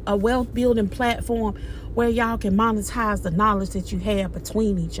wealth building platform where y'all can monetize the knowledge that you have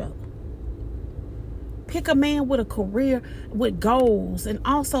between each other. Pick a man with a career, with goals, and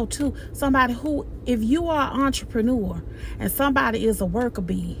also too somebody who, if you are an entrepreneur and somebody is a worker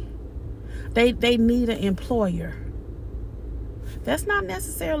bee, they need an employer. That's not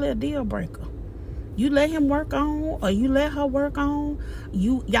necessarily a deal breaker. You let him work on, or you let her work on.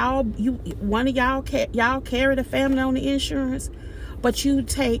 One of y'all carry the family on the insurance, but you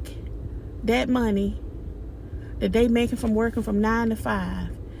take that money that they making from working from 9 to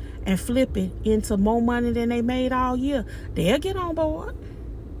 5 and flip it into more money than they made all year. They'll get on board.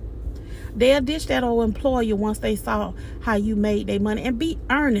 They'll ditch that old employer once they saw how you made their money. And be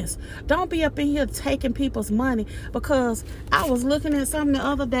earnest. Don't be up in here taking people's money, because I was looking at something the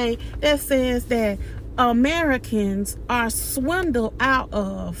other day that says that Americans are swindled out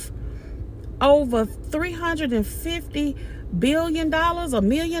of over $350 billion, $1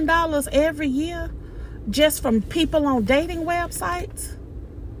 million every year just from people on dating websites.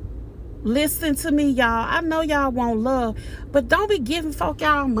 Listen to me, y'all. I know y'all want love, but don't be giving folk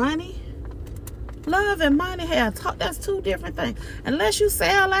y'all money. Love and money that's two different things. Unless you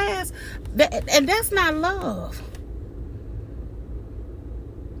sell ass, and that's not love.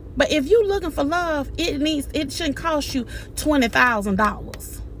 But if you looking for love, it shouldn't cost you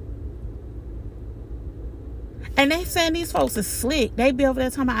 $20,000. And they saying these folks are slick. They be over there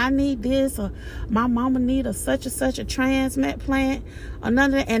talking about, I need this, or my mama need a such and such a transplant plant, or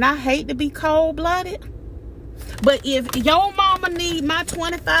none of that. And I hate to be cold-blooded, but if your mama need my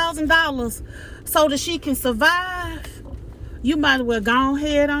 $20,000 so that she can survive, you might as well go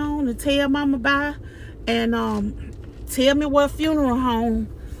ahead on and tell mama bye, and tell me what funeral home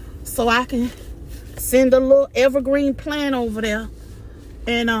so I can send a little evergreen plant over there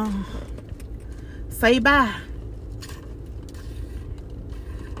and say bye.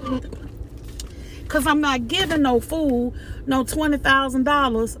 Because I'm not giving no fool no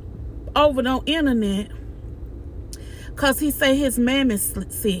 $20,000 over no internet because he say his mammy's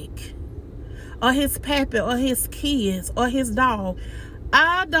sick, or his pappy, or his kids, or his dog.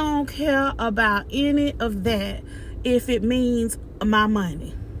 I don't care about any of that if it means my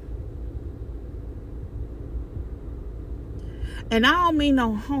money. And I don't mean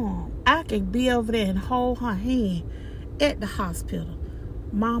no harm. I can be over there and hold her hand at the hospital.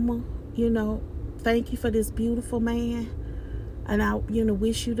 Mama, thank you for this beautiful man, and I,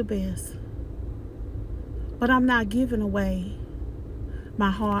 wish you the best. But I'm not giving away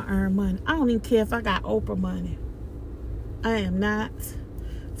my hard-earned money. I don't even care if I got Oprah money. I am not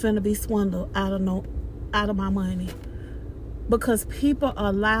finna be swindled out of my money, because people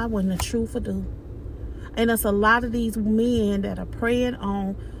are lying when the truth will do. And there's a lot of these men that are preying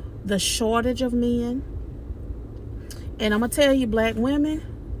on the shortage of men. And I'm gonna tell you, black women,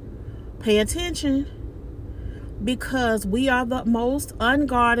 pay attention, because we are the most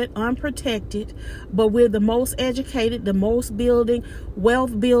unguarded, unprotected, but we're the most educated, the most building,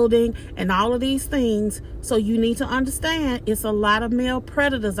 wealth building, and all of these things. So you need to understand, it's a lot of male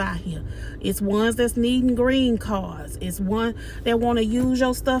predators out here. It's ones that's needing green cards. It's one that want to use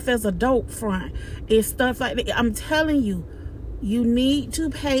your stuff as a dope front. It's stuff like that. I'm telling you, you need to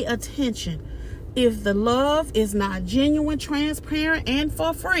pay attention. If the love is not genuine, transparent, and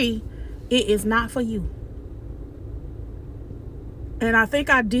for free, it is not for you. And I think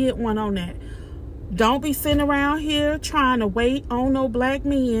I did one on that. Don't be sitting around here trying to wait on no black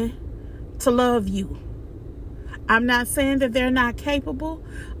men to love you. I'm not saying that they're not capable,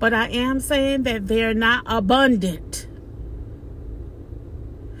 but I am saying that they're not abundant.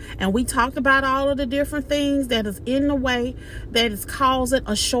 And we talked about all of the different things that is in the way that is causing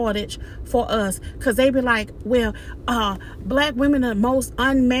a shortage for us. Because they be like, well, black women are the most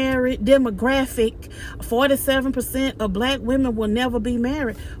unmarried demographic. 47% of black women will never be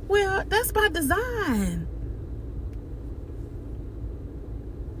married. Well, that's by design.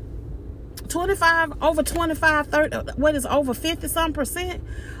 50%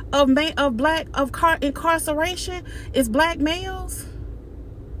 of incarceration is black males.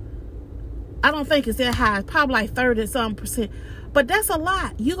 I don't think it's that high. It's probably like 30-some%. But that's a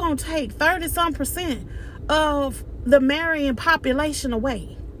lot. You're going to take 30-some% of the marrying population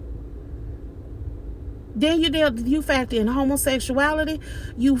away. Then you factor in homosexuality.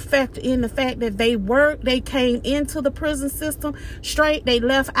 You factor in the fact that they came into the prison system straight. They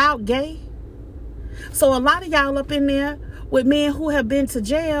left out gay. So a lot of y'all up in there with men who have been to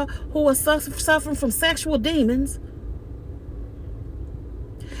jail, who are suffering from sexual demons,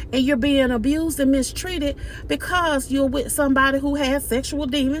 and you're being abused and mistreated because you're with somebody who has sexual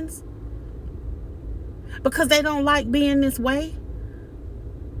demons, because they don't like being this way,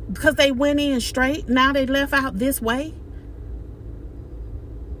 because they went in straight, now they left out this way.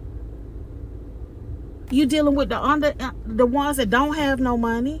 You dealing with the ones that don't have no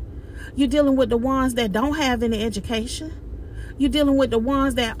money. You're dealing with the ones that don't have any education. You're dealing with the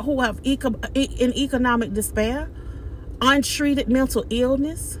ones who have in economic despair, untreated mental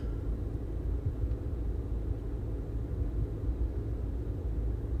illness.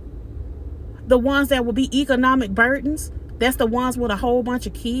 The ones that will be economic burdens. That's the ones with a whole bunch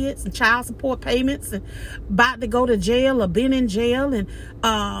of kids and child support payments and about to go to jail or been in jail and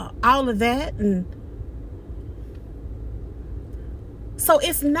all of that. And so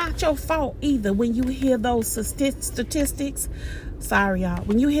it's not your fault either when you hear those statistics. Sorry, y'all.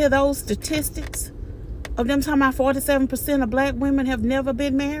 When you hear those statistics of them talking about 47% of black women have never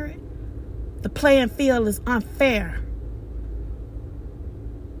been married, the playing field is unfair.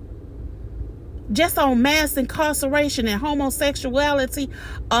 Just on mass incarceration and homosexuality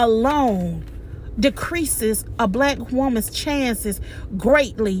alone decreases a black woman's chances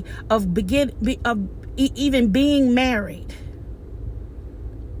greatly of even being married.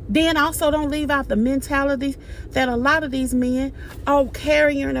 Then also don't leave out the mentality that a lot of these men are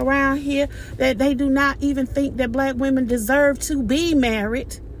carrying around here, that they do not even think that black women deserve to be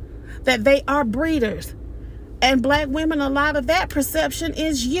married, that they are breeders. And black women, a lot of that perception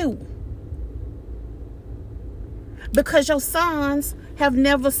is you. Because your sons have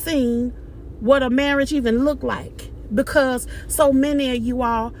never seen what a marriage even looked like. Because so many of you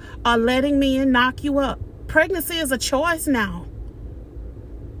all are letting men knock you up. Pregnancy is a choice now.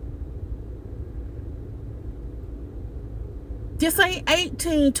 This ain't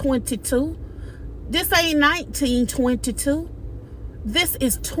 1822. This ain't 1922. This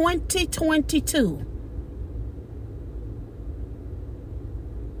is 2022.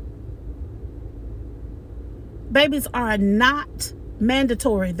 Babies are not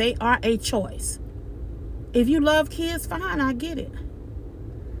mandatory. They are a choice. If you love kids, fine, I get it.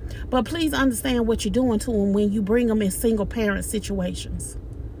 But please understand what you're doing to them when you bring them in single parent situations.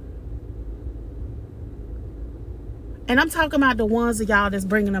 And I'm talking about the ones of y'all that's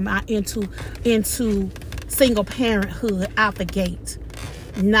bringing them out into single parenthood out the gate.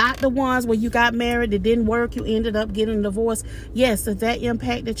 Not the ones where you got married, it didn't work, you ended up getting a divorce. Yes, does that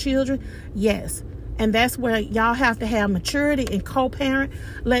impact the children? Yes. And that's where y'all have to have maturity and co-parent.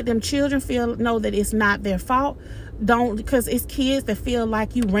 Let them children know that it's not their fault. Don't, because it's kids that feel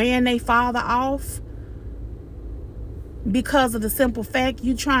like you ran their father off because of the simple fact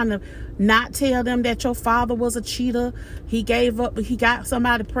you trying to not tell them that your father was a cheater. He gave up, he got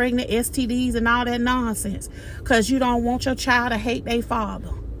somebody pregnant, STDs and all that nonsense, because you don't want your child to hate their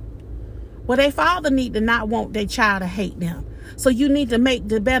father. Well, their father need to not want their child to hate them. So you need to make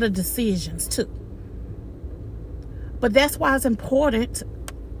the better decisions too. But that's why it's important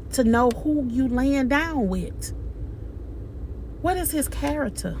to know who you laying down with. What is his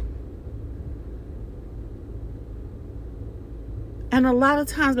character? And a lot of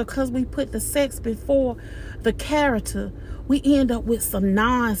times, because we put the sex before the character, we end up with some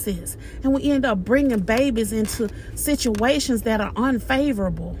nonsense. And we end up bringing babies into situations that are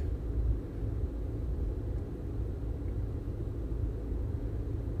unfavorable.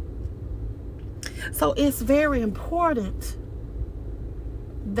 So it's very important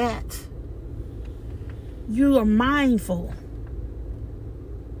that you are mindful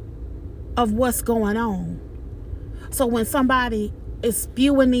of what's going on. So when somebody is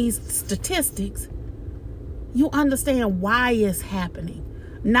spewing these statistics, you understand why it's happening,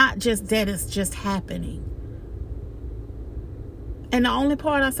 not just that it's just happening. And the only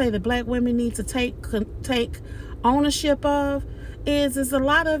part I say that black women need to take ownership of is a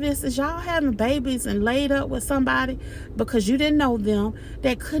lot of this is y'all having babies and laid up with somebody because you didn't know them,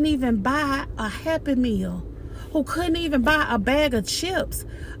 that couldn't even buy a Happy Meal, who couldn't even buy a bag of chips,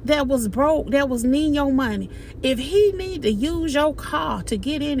 that was broke, that was needing your money. If he need to use your car to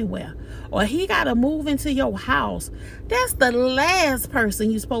get anywhere, or he got to move into your house, that's the last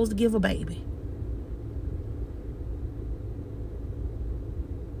person you're supposed to give a baby.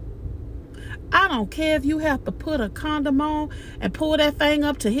 I don't care if you have to put a condom on and pull that thing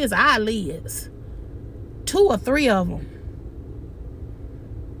up to his eyelids. 2 or 3 of them.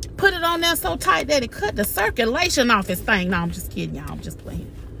 Put it on there so tight that it cut the circulation off his thing. No, I'm just kidding, y'all. I'm just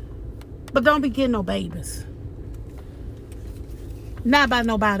playing. But don't be getting no babies. Not by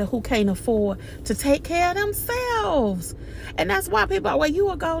nobody who can't afford to take care of themselves. And that's why people are, well, you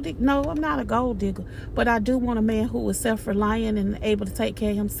a gold digger. No, I'm not a gold digger. But I do want a man who is self-reliant and able to take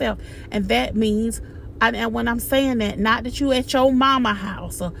care of himself. And that means, and when I'm saying that, not that you at your mama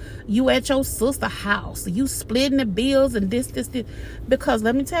house or you at your sister house, you splitting the bills and this. Because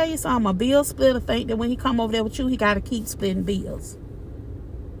let me tell you something, a bill splitter think that when he come over there with you, he got to keep splitting bills.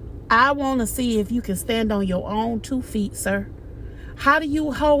 I want to see if you can stand on your own 2 feet, sir. How do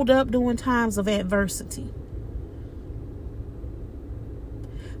you hold up during times of adversity?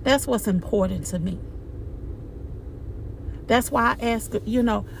 That's what's important to me. That's why I ask,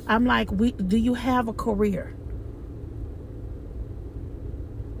 I'm like, do you have a career?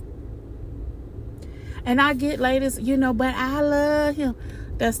 And I get ladies, but I love him.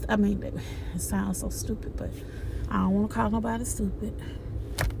 It sounds so stupid, but I don't want to call nobody stupid.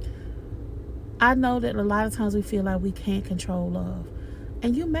 I know that a lot of times we feel like we can't control love.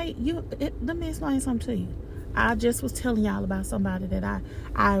 And let me explain something to you. I just was telling y'all about somebody that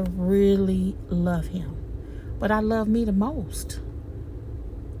I really love him. But I love me the most.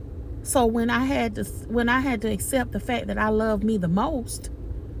 So when I had to accept the fact that I love me the most,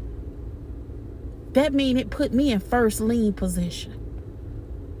 that means it put me in first lean position.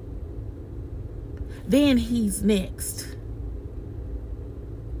 Then he's next.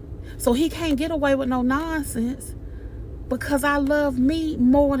 So he can't get away with no nonsense because I love me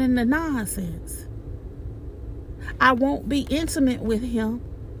more than the nonsense. I won't be intimate with him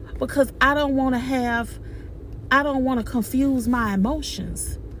because I don't want to confuse my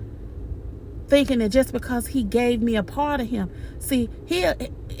emotions. Thinking that just because he gave me a part of him. See,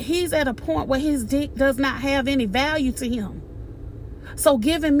 he's at a point where his dick does not have any value to him. So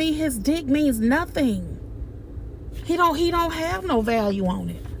giving me his dick means nothing. He don't have no value on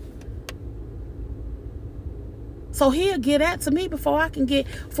it. So he'll get that to me before I can get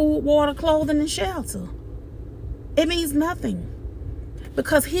food, water, clothing, and shelter. It means nothing.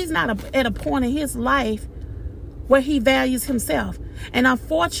 Because he's not at a point in his life where he values himself. And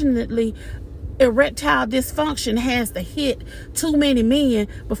unfortunately, erectile dysfunction has to hit too many men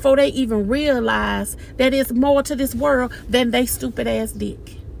before they even realize that it's more to this world than they stupid ass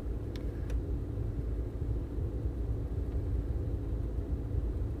dick.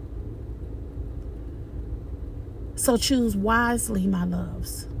 So choose wisely, my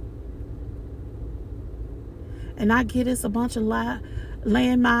loves. And I get it's a bunch of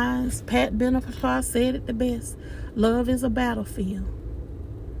landmines. Pat Benatar said it the best. Love is a battlefield.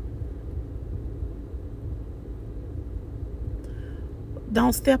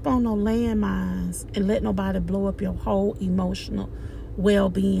 Don't step on no landmines and let nobody blow up your whole emotional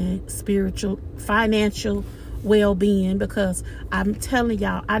well-being, spiritual, financial well-being, because I'm telling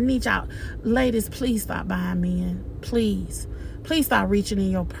y'all, I need y'all, ladies, please stop buying men. Please stop reaching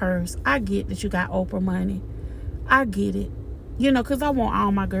in your purse. I get that you got Oprah money. I get it. Because I want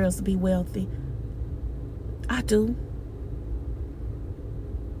all my girls to be wealthy. I do.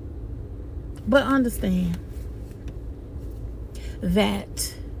 But understand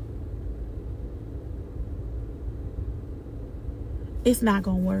that it's not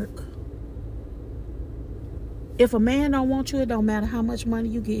going to work. If a man don't want you, it don't matter how much money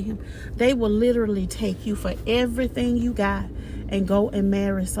you get him. They will literally take you for everything you got and go and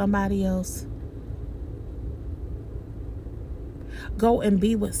marry somebody else. Go and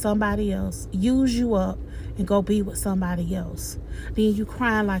be with somebody else. Use you up and go be with somebody else. Then you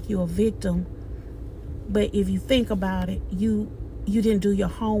crying like you're a victim. But if you think about it, you didn't do your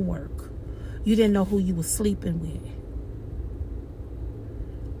homework. You didn't know who you were sleeping with.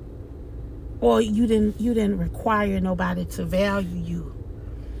 Or you didn't require nobody to value you.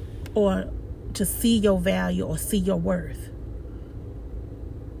 or to see your value or see your worth.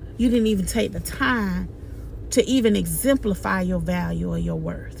 You didn't even take the time to even exemplify your value or your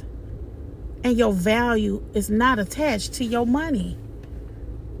worth. And your value is not attached to your money.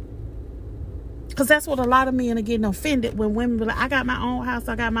 Because that's what a lot of men are getting offended when women be like, I got my own house,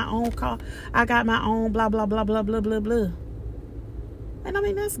 I got my own car, I got my own blah, blah, blah, blah, blah, blah, blah. And I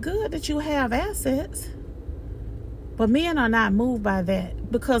mean, that's good that you have assets. But men are not moved by that.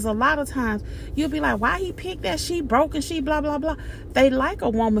 Because a lot of times, you'll be like, why he picked that? She broke and she blah, blah, blah. They like a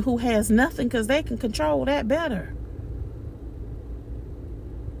woman who has nothing because they can control that better.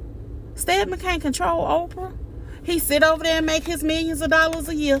 Stedman can't control Oprah. He sit over there and make his millions of dollars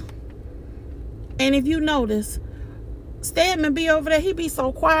a year. And if you notice, Stedman be over there, he be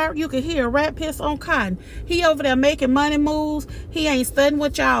so quiet, you can hear a rat piss on cotton. He over there making money moves. He ain't studying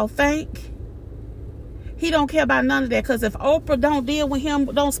what y'all think. He don't care about none of that. Because if Oprah don't deal with him,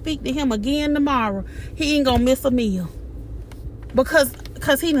 don't speak to him again tomorrow, he ain't gonna miss a meal. Because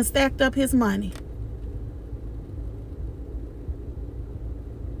he done stacked up his money.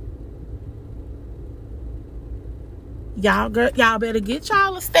 Y'all better get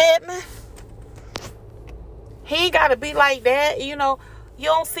y'all a Stedman. He ain't got to be like that. You know, you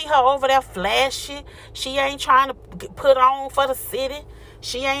don't see her over there flashy. She ain't trying to put on for the city.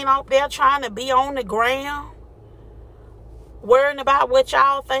 She ain't out there trying to be on the ground, worrying about what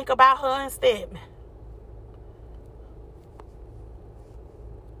y'all think about her and Stedman.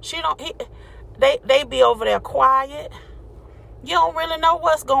 They be over there quiet. You don't really know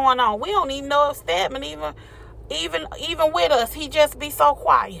what's going on. We don't even know if Stedman even with us, he just be so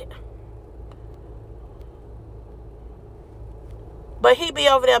quiet. But he be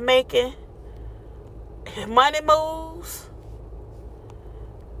over there making money moves.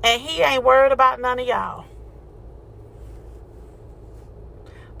 And he ain't worried about none of y'all.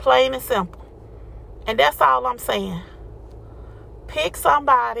 Plain and simple. And that's all I'm saying. Pick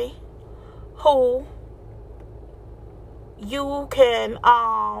somebody who you can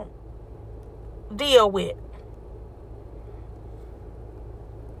deal with.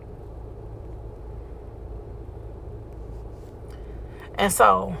 And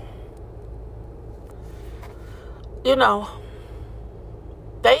so, you know,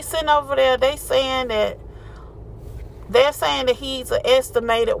 they sitting over there, they're saying that he's an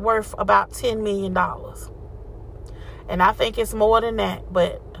estimated worth about $10 million. And I think it's more than that.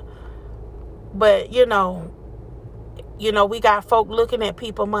 But you know, we got folk looking at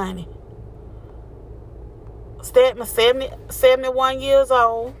people money. Stedman, 71 years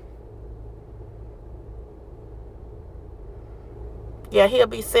old. Yeah, he'll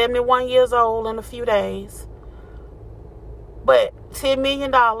be 71 years old in a few days. But $10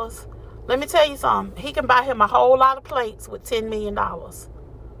 million, let me tell you something. He can buy him a whole lot of plates with $10 million.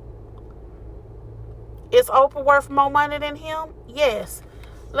 Is Oprah worth more money than him? Yes.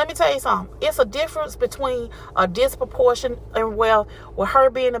 Let me tell you something. It's a difference between a disproportion in wealth with her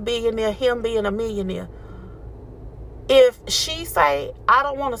being a billionaire, him being a millionaire. If she say, I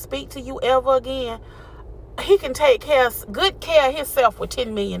don't want to speak to you ever again, he can take good care of himself with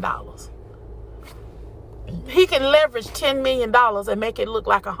 $10 million. He can leverage $10 million and make it look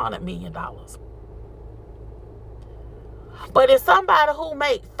like $100 million. But if somebody who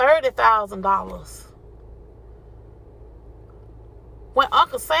make $30,000, when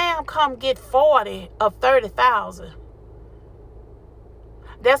Uncle Sam come get 40 of 30,000,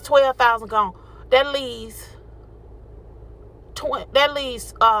 that's 12,000 gone. That leaves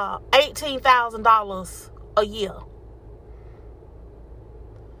 $18,000 a year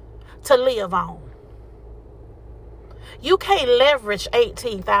to live on. You can't leverage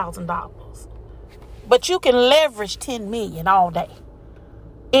 $18,000, but you can leverage $10 million all day.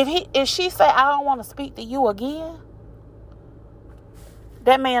 If she say, I don't want to speak to you again,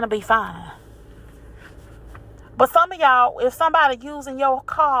 that man will be fine. But some of y'all, if somebody using your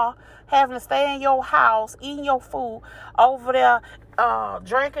car, having to stay in your house, eating your food, over there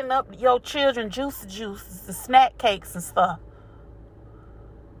drinking up your children juices, the snack cakes and stuff,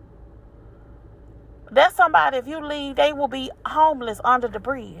 that's somebody, if you leave, they will be homeless under the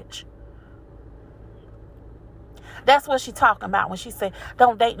bridge. That's what she's talking about when she said,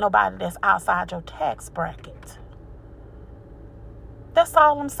 don't date nobody that's outside your tax bracket. That's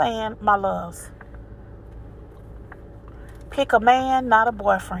all I'm saying, my loves. Pick a man, not a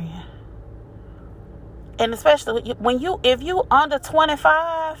boyfriend. And especially if you under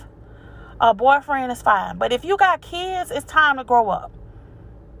 25, a boyfriend is fine. But if you got kids, it's time to grow up.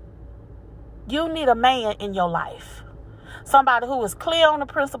 You need a man in your life. Somebody who is clear on the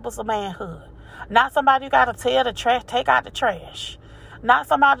principles of manhood. Not somebody you got to tell the trash, take out the trash. Not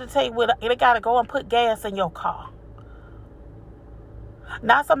somebody to tell you they got to go and put gas in your car.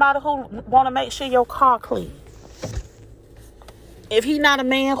 Not somebody who want to make sure your car clean. If he not a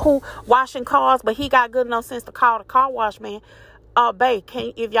man who washing cars, but he got good enough sense to call the car wash man, babe,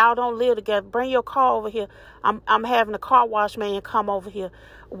 if y'all don't live together, bring your car over here. I'm having a car wash man come over here,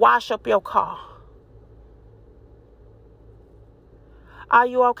 wash up your car. Are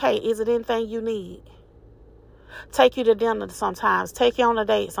you okay? Is it anything you need? Take you to dinner sometimes. Take you on a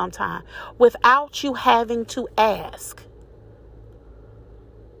date sometime without you having to ask.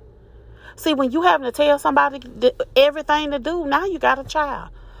 See, when you having to tell somebody everything to do, now you got a child.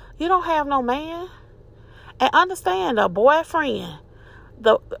 You don't have no man. And understand, a boyfriend,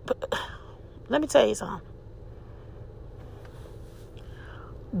 let me tell you something.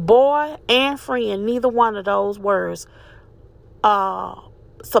 Boy and friend, neither one of those words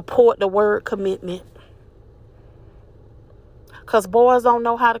support the word commitment. Because boys don't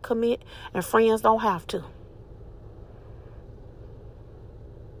know how to commit and friends don't have to.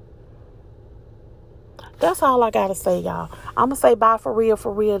 That's all I got to say, y'all. I'm going to say bye for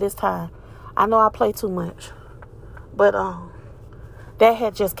real this time. I know I play too much. But that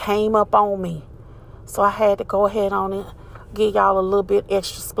had just came up on me. So I had to go ahead on it. Give y'all a little bit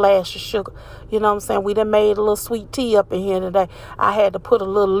extra splash of sugar. You know what I'm saying? We done made a little sweet tea up in here today. I had to put a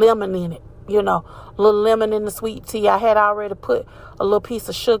little lemon in it. You know, a little lemon in the sweet tea. I had already put a little piece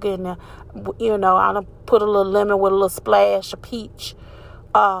of sugar in there. You know, I done put a little lemon with a little splash of peach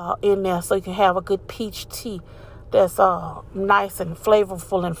in there, so you can have a good peach tea that's nice and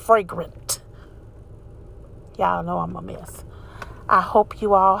flavorful and fragrant. Y'all know I'm a mess. I hope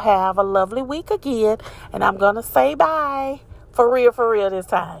you all have a lovely week again, and I'm gonna say bye for real this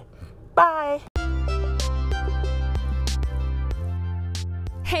time. Bye.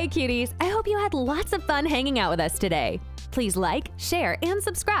 Hey cuties, I hope you had lots of fun hanging out with us today. Please like, share, and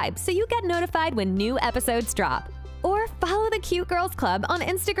subscribe so you get notified when new episodes drop. Or follow the Cute Girls Club on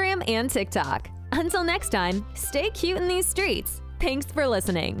Instagram and TikTok. Until next time, stay cute in these streets. Thanks for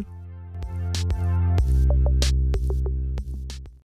listening.